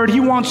His Word.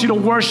 He wants you to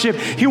worship.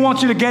 He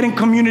wants you to get in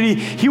community.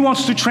 He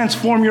wants to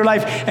transform your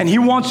life, and He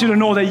wants you to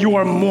know that you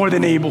are more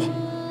than able.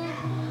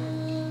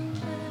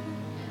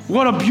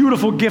 What a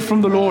beautiful gift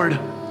from the Lord.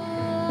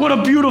 What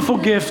a beautiful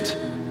gift.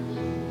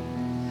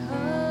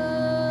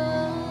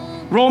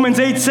 Romans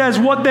 8 says,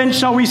 "What then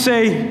shall we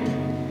say?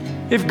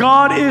 If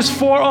God is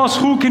for us,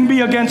 who can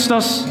be against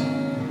us?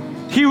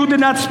 He who did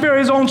not spare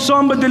His own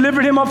Son, but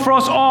delivered Him up for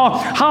us all,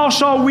 how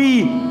shall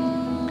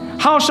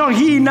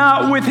He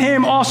not with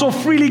Him also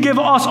freely give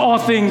us all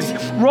things?"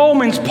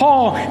 Romans,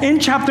 Paul, in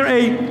chapter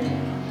 8,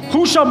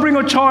 "Who shall bring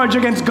a charge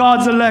against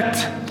God's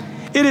elect?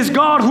 It is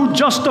God who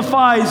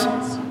justifies.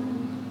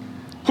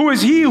 Who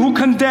is He who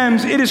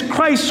condemns? It is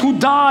Christ who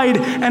died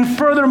and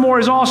furthermore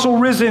is also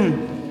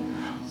risen.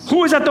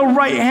 Who is at the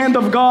right hand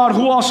of God,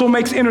 who also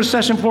makes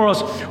intercession for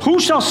us? Who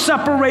shall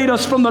separate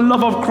us from the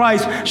love of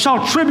Christ?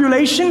 Shall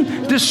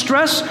tribulation,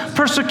 distress,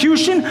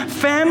 persecution,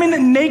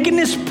 famine,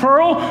 nakedness,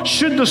 peril?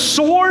 Should the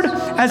sword,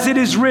 as it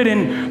is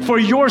written, for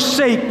your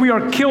sake we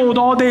are killed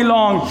all day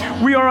long.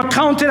 We are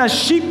accounted as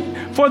sheep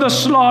for the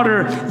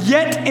slaughter.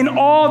 Yet in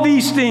all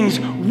these things,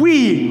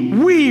 we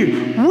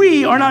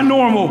are not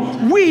normal.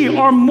 We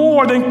are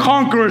more than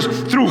conquerors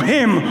through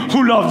Him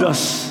who loved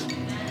us.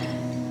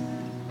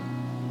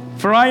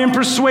 For I am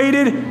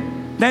persuaded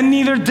that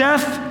neither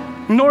death,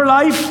 nor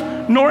life,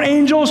 nor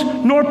angels,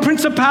 nor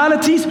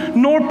principalities,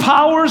 nor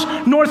powers,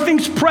 nor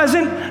things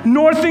present,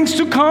 nor things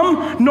to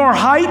come, nor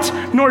height,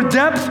 nor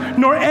depth,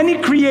 nor any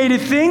created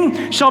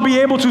thing shall be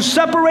able to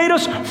separate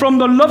us from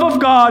the love of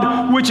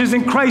God, which is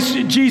in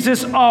Christ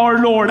Jesus our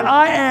Lord.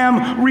 I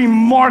am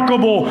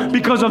remarkable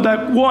because of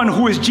that one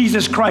who is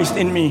Jesus Christ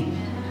in me.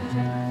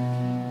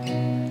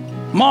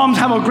 Moms,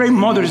 have a great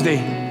Mother's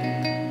Day.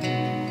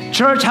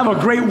 Church, have a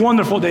great,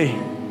 wonderful day.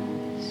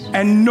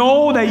 And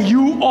know that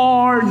you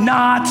are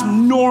not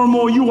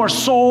normal. You are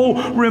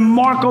so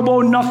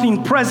remarkable.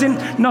 Nothing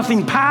present,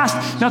 nothing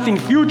past, nothing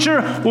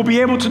future will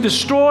be able to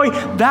destroy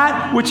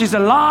that which is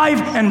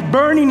alive and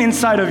burning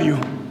inside of you.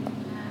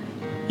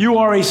 You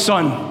are a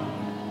son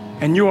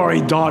and you are a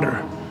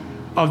daughter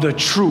of the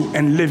true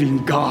and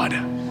living God.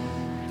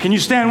 Can you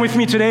stand with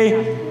me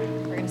today?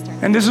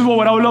 And this is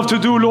what I would love to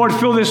do. Lord,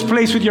 fill this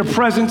place with your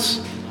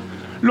presence.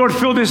 Lord,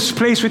 fill this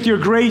place with your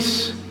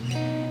grace.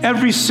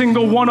 Every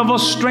single one of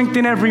us,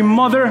 strengthen every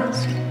mother.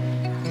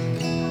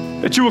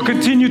 That you will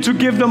continue to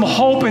give them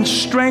hope and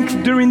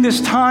strength during this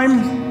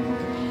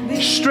time.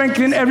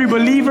 Strengthen every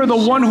believer, the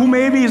one who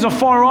maybe is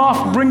afar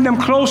off, bring them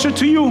closer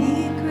to you.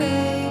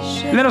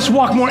 Let us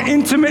walk more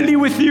intimately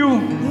with you.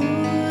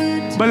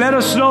 But let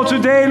us know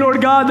today, Lord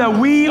God, that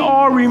we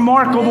are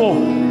remarkable,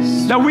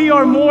 that we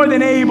are more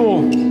than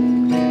able.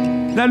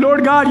 That,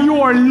 Lord God,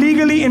 you are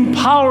legally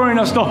empowering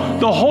us. The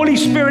Holy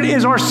Spirit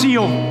is our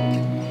seal.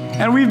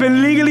 And we've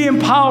been legally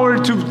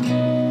empowered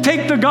to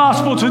take the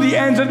gospel to the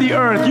ends of the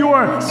earth. You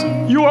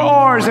are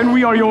ours and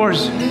we are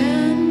yours.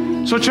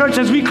 So, church,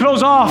 as we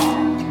close off,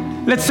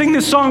 let's sing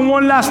this song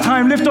one last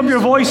time. Lift up your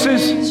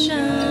voices.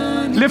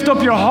 Lift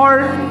up your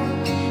heart.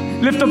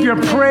 Lift up your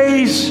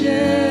praise.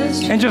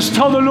 And just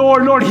tell the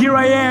Lord, Lord, here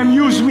I am.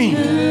 Use me.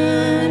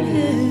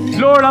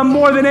 Lord, I'm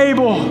more than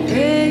able.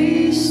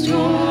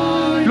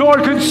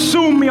 Lord,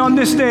 consume me on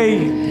this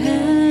day.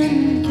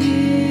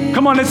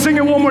 Come on, let's sing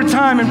it one more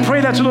time and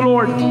pray that to the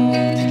Lord.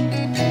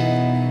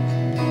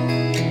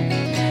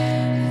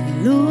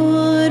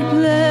 Lord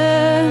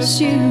bless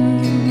you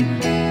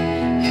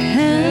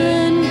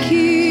and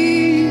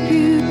keep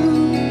you.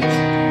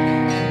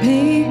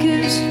 Make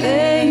His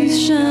face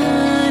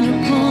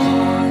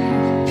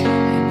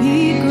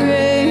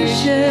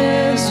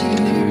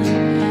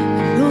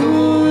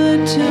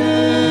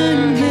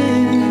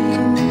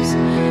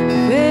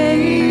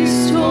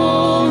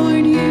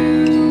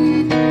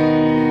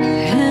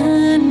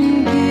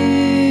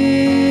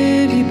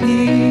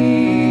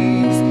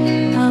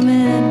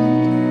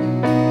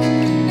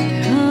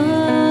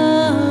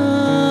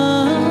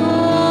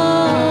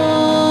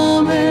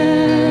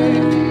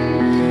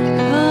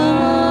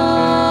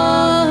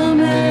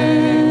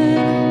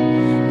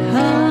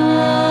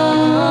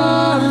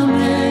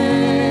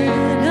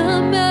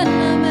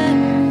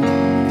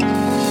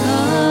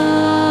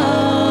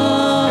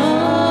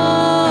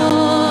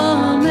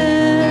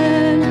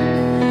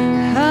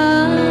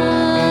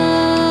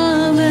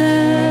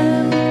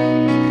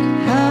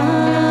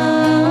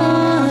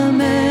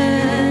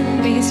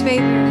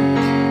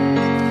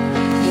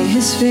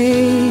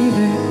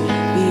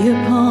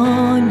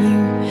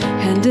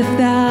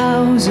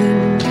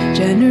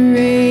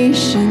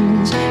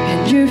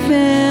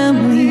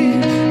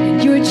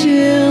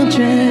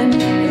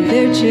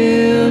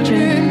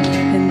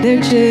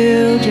your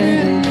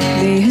children.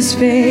 May his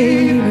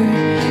favor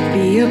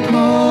be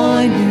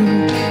upon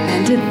you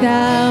and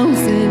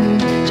 1,000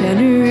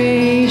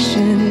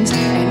 generations,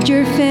 and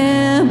your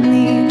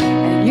family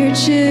and your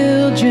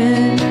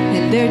children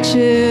and their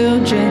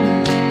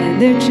children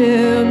and their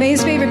children. May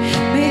his favor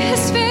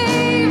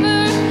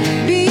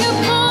be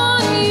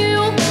upon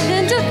you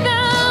and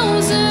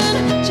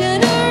 1,000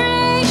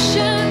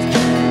 generations,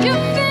 your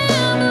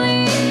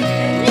family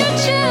and your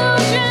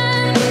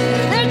children,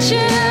 their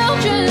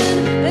children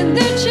and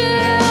their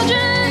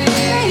children.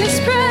 May his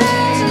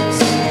presence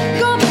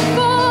go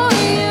before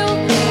you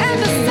and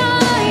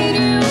beside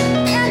you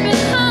and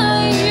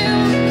behind you,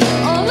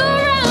 all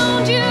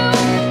around you.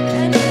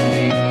 And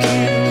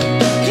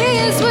he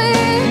is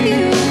with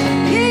you,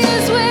 he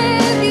is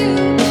with you,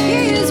 he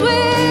is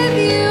with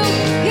you,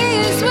 he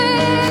is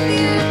with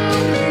you.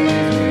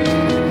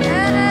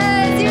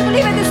 Yes, do you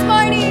believe it this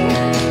morning?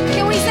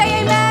 Can we say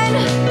amen?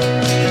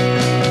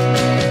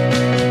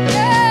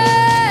 Yes,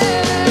 amen.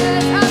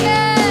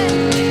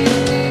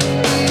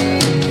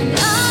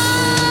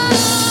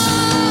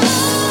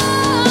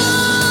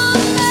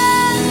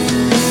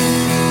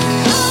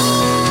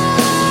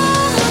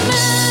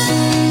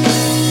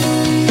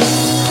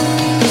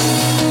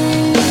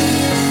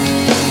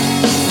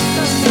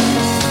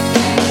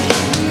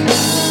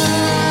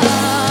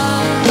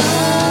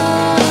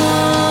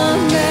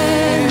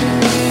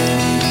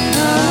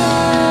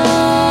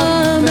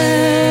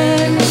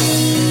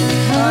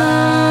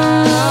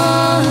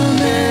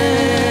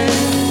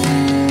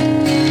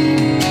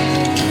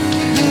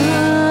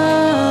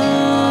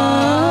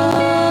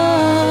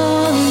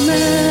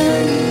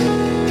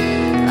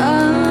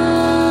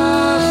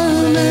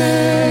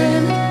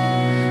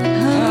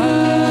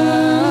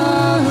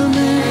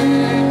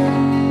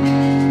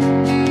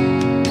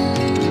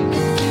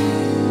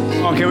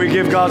 Oh, can we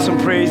give God some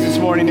praise this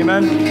morning?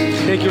 Amen.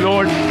 Thank you,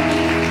 Lord.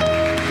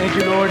 Thank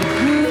you, Lord.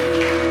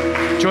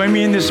 Join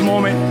me in this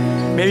moment.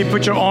 Maybe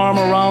put your arm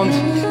around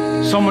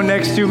someone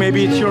next to you.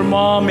 Maybe it's your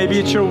mom. Maybe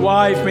it's your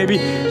wife. Maybe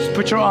just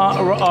put your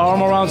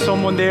arm around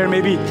someone there.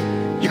 Maybe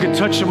you can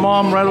touch your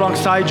mom right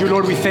alongside you.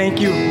 Lord, we thank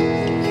you.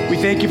 We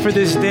thank you for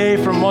this day,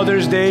 for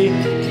Mother's Day.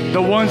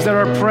 The ones that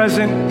are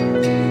present,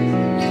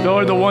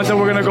 Lord, the ones that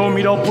we're going to go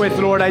meet up with,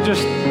 Lord, I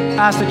just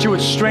ask that you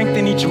would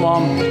strengthen each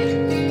mom.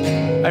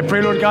 I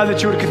pray, Lord God,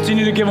 that you would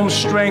continue to give them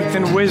strength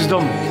and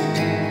wisdom.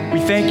 We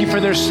thank you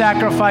for their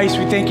sacrifice.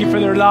 We thank you for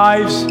their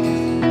lives.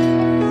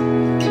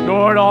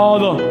 Lord, all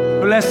the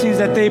blessings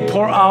that they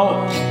pour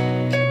out.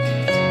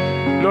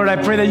 Lord, I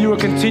pray that you will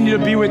continue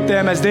to be with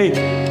them as they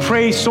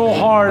pray so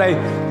hard.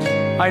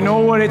 I know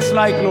what it's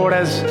like, Lord,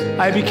 as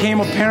I became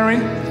a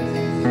parent.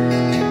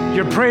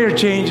 Your prayer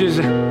changes.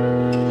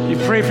 You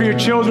pray for your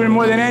children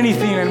more than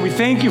anything, and we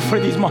thank you for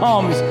these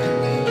moms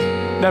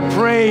that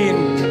pray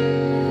and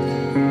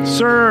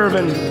serve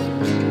and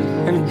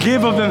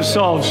give of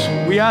themselves.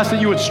 We ask that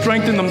you would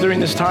strengthen them during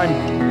this time.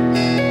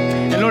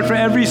 And Lord, for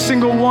every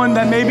single one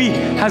that maybe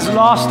has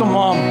lost a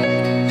mom,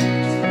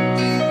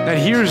 that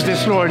hears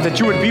this, Lord, that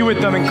you would be with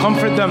them and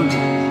comfort them,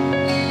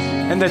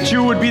 and that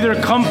you would be their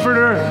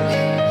comforter,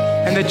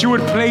 and that you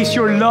would place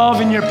your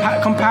love and your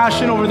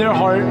compassion over their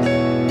heart.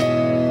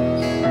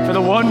 For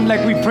the one,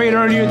 like we prayed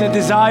earlier, that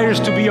desires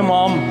to be a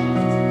mom,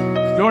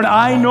 Lord,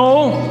 I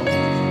know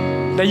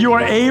that you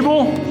are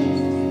able,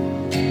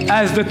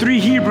 as the 3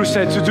 Hebrews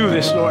said, to do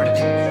this, Lord.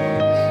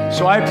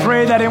 So I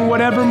pray that in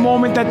whatever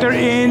moment that they're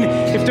in,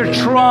 if they're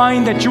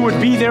trying, that you would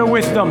be there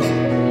with them,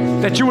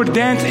 that you would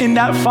dance in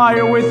that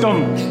fire with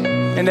them,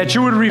 and that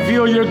you would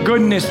reveal your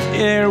goodness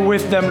there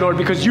with them, Lord,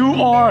 because you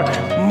are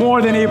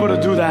more than able to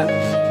do that.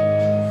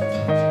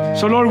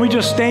 So Lord, we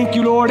just thank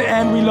you, Lord,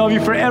 and we love you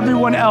for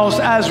everyone else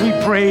as we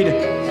prayed,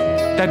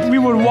 that we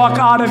would walk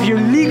out of here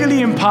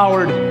legally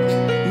empowered,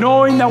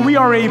 knowing that we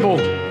are able,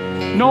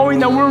 knowing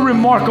that we're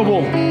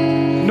remarkable,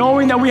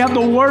 knowing that we have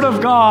the Word of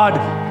God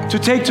to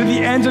take to the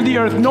ends of the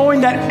earth,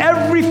 knowing that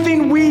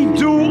everything we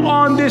do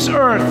on this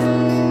earth,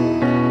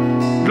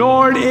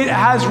 Lord, it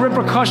has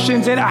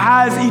repercussions, it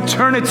has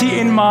eternity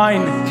in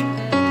mind.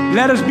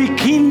 Let us be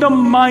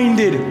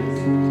kingdom-minded.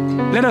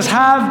 Let us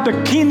have the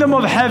kingdom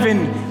of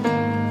heaven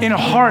in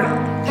heart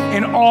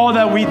in all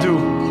that we do.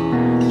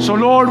 So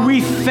Lord, we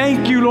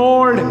thank you,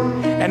 Lord,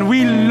 and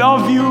we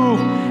love you.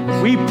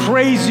 We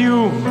praise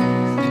you,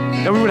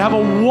 that we would have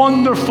a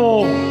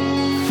wonderful,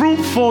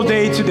 fruitful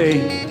day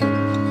today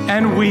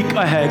and week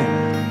ahead.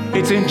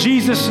 It's in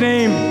Jesus'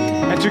 name,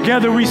 and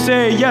together we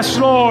say, yes,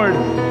 Lord,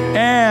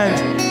 and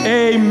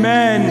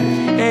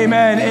amen,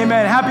 amen,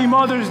 amen. Happy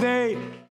Mother's Day.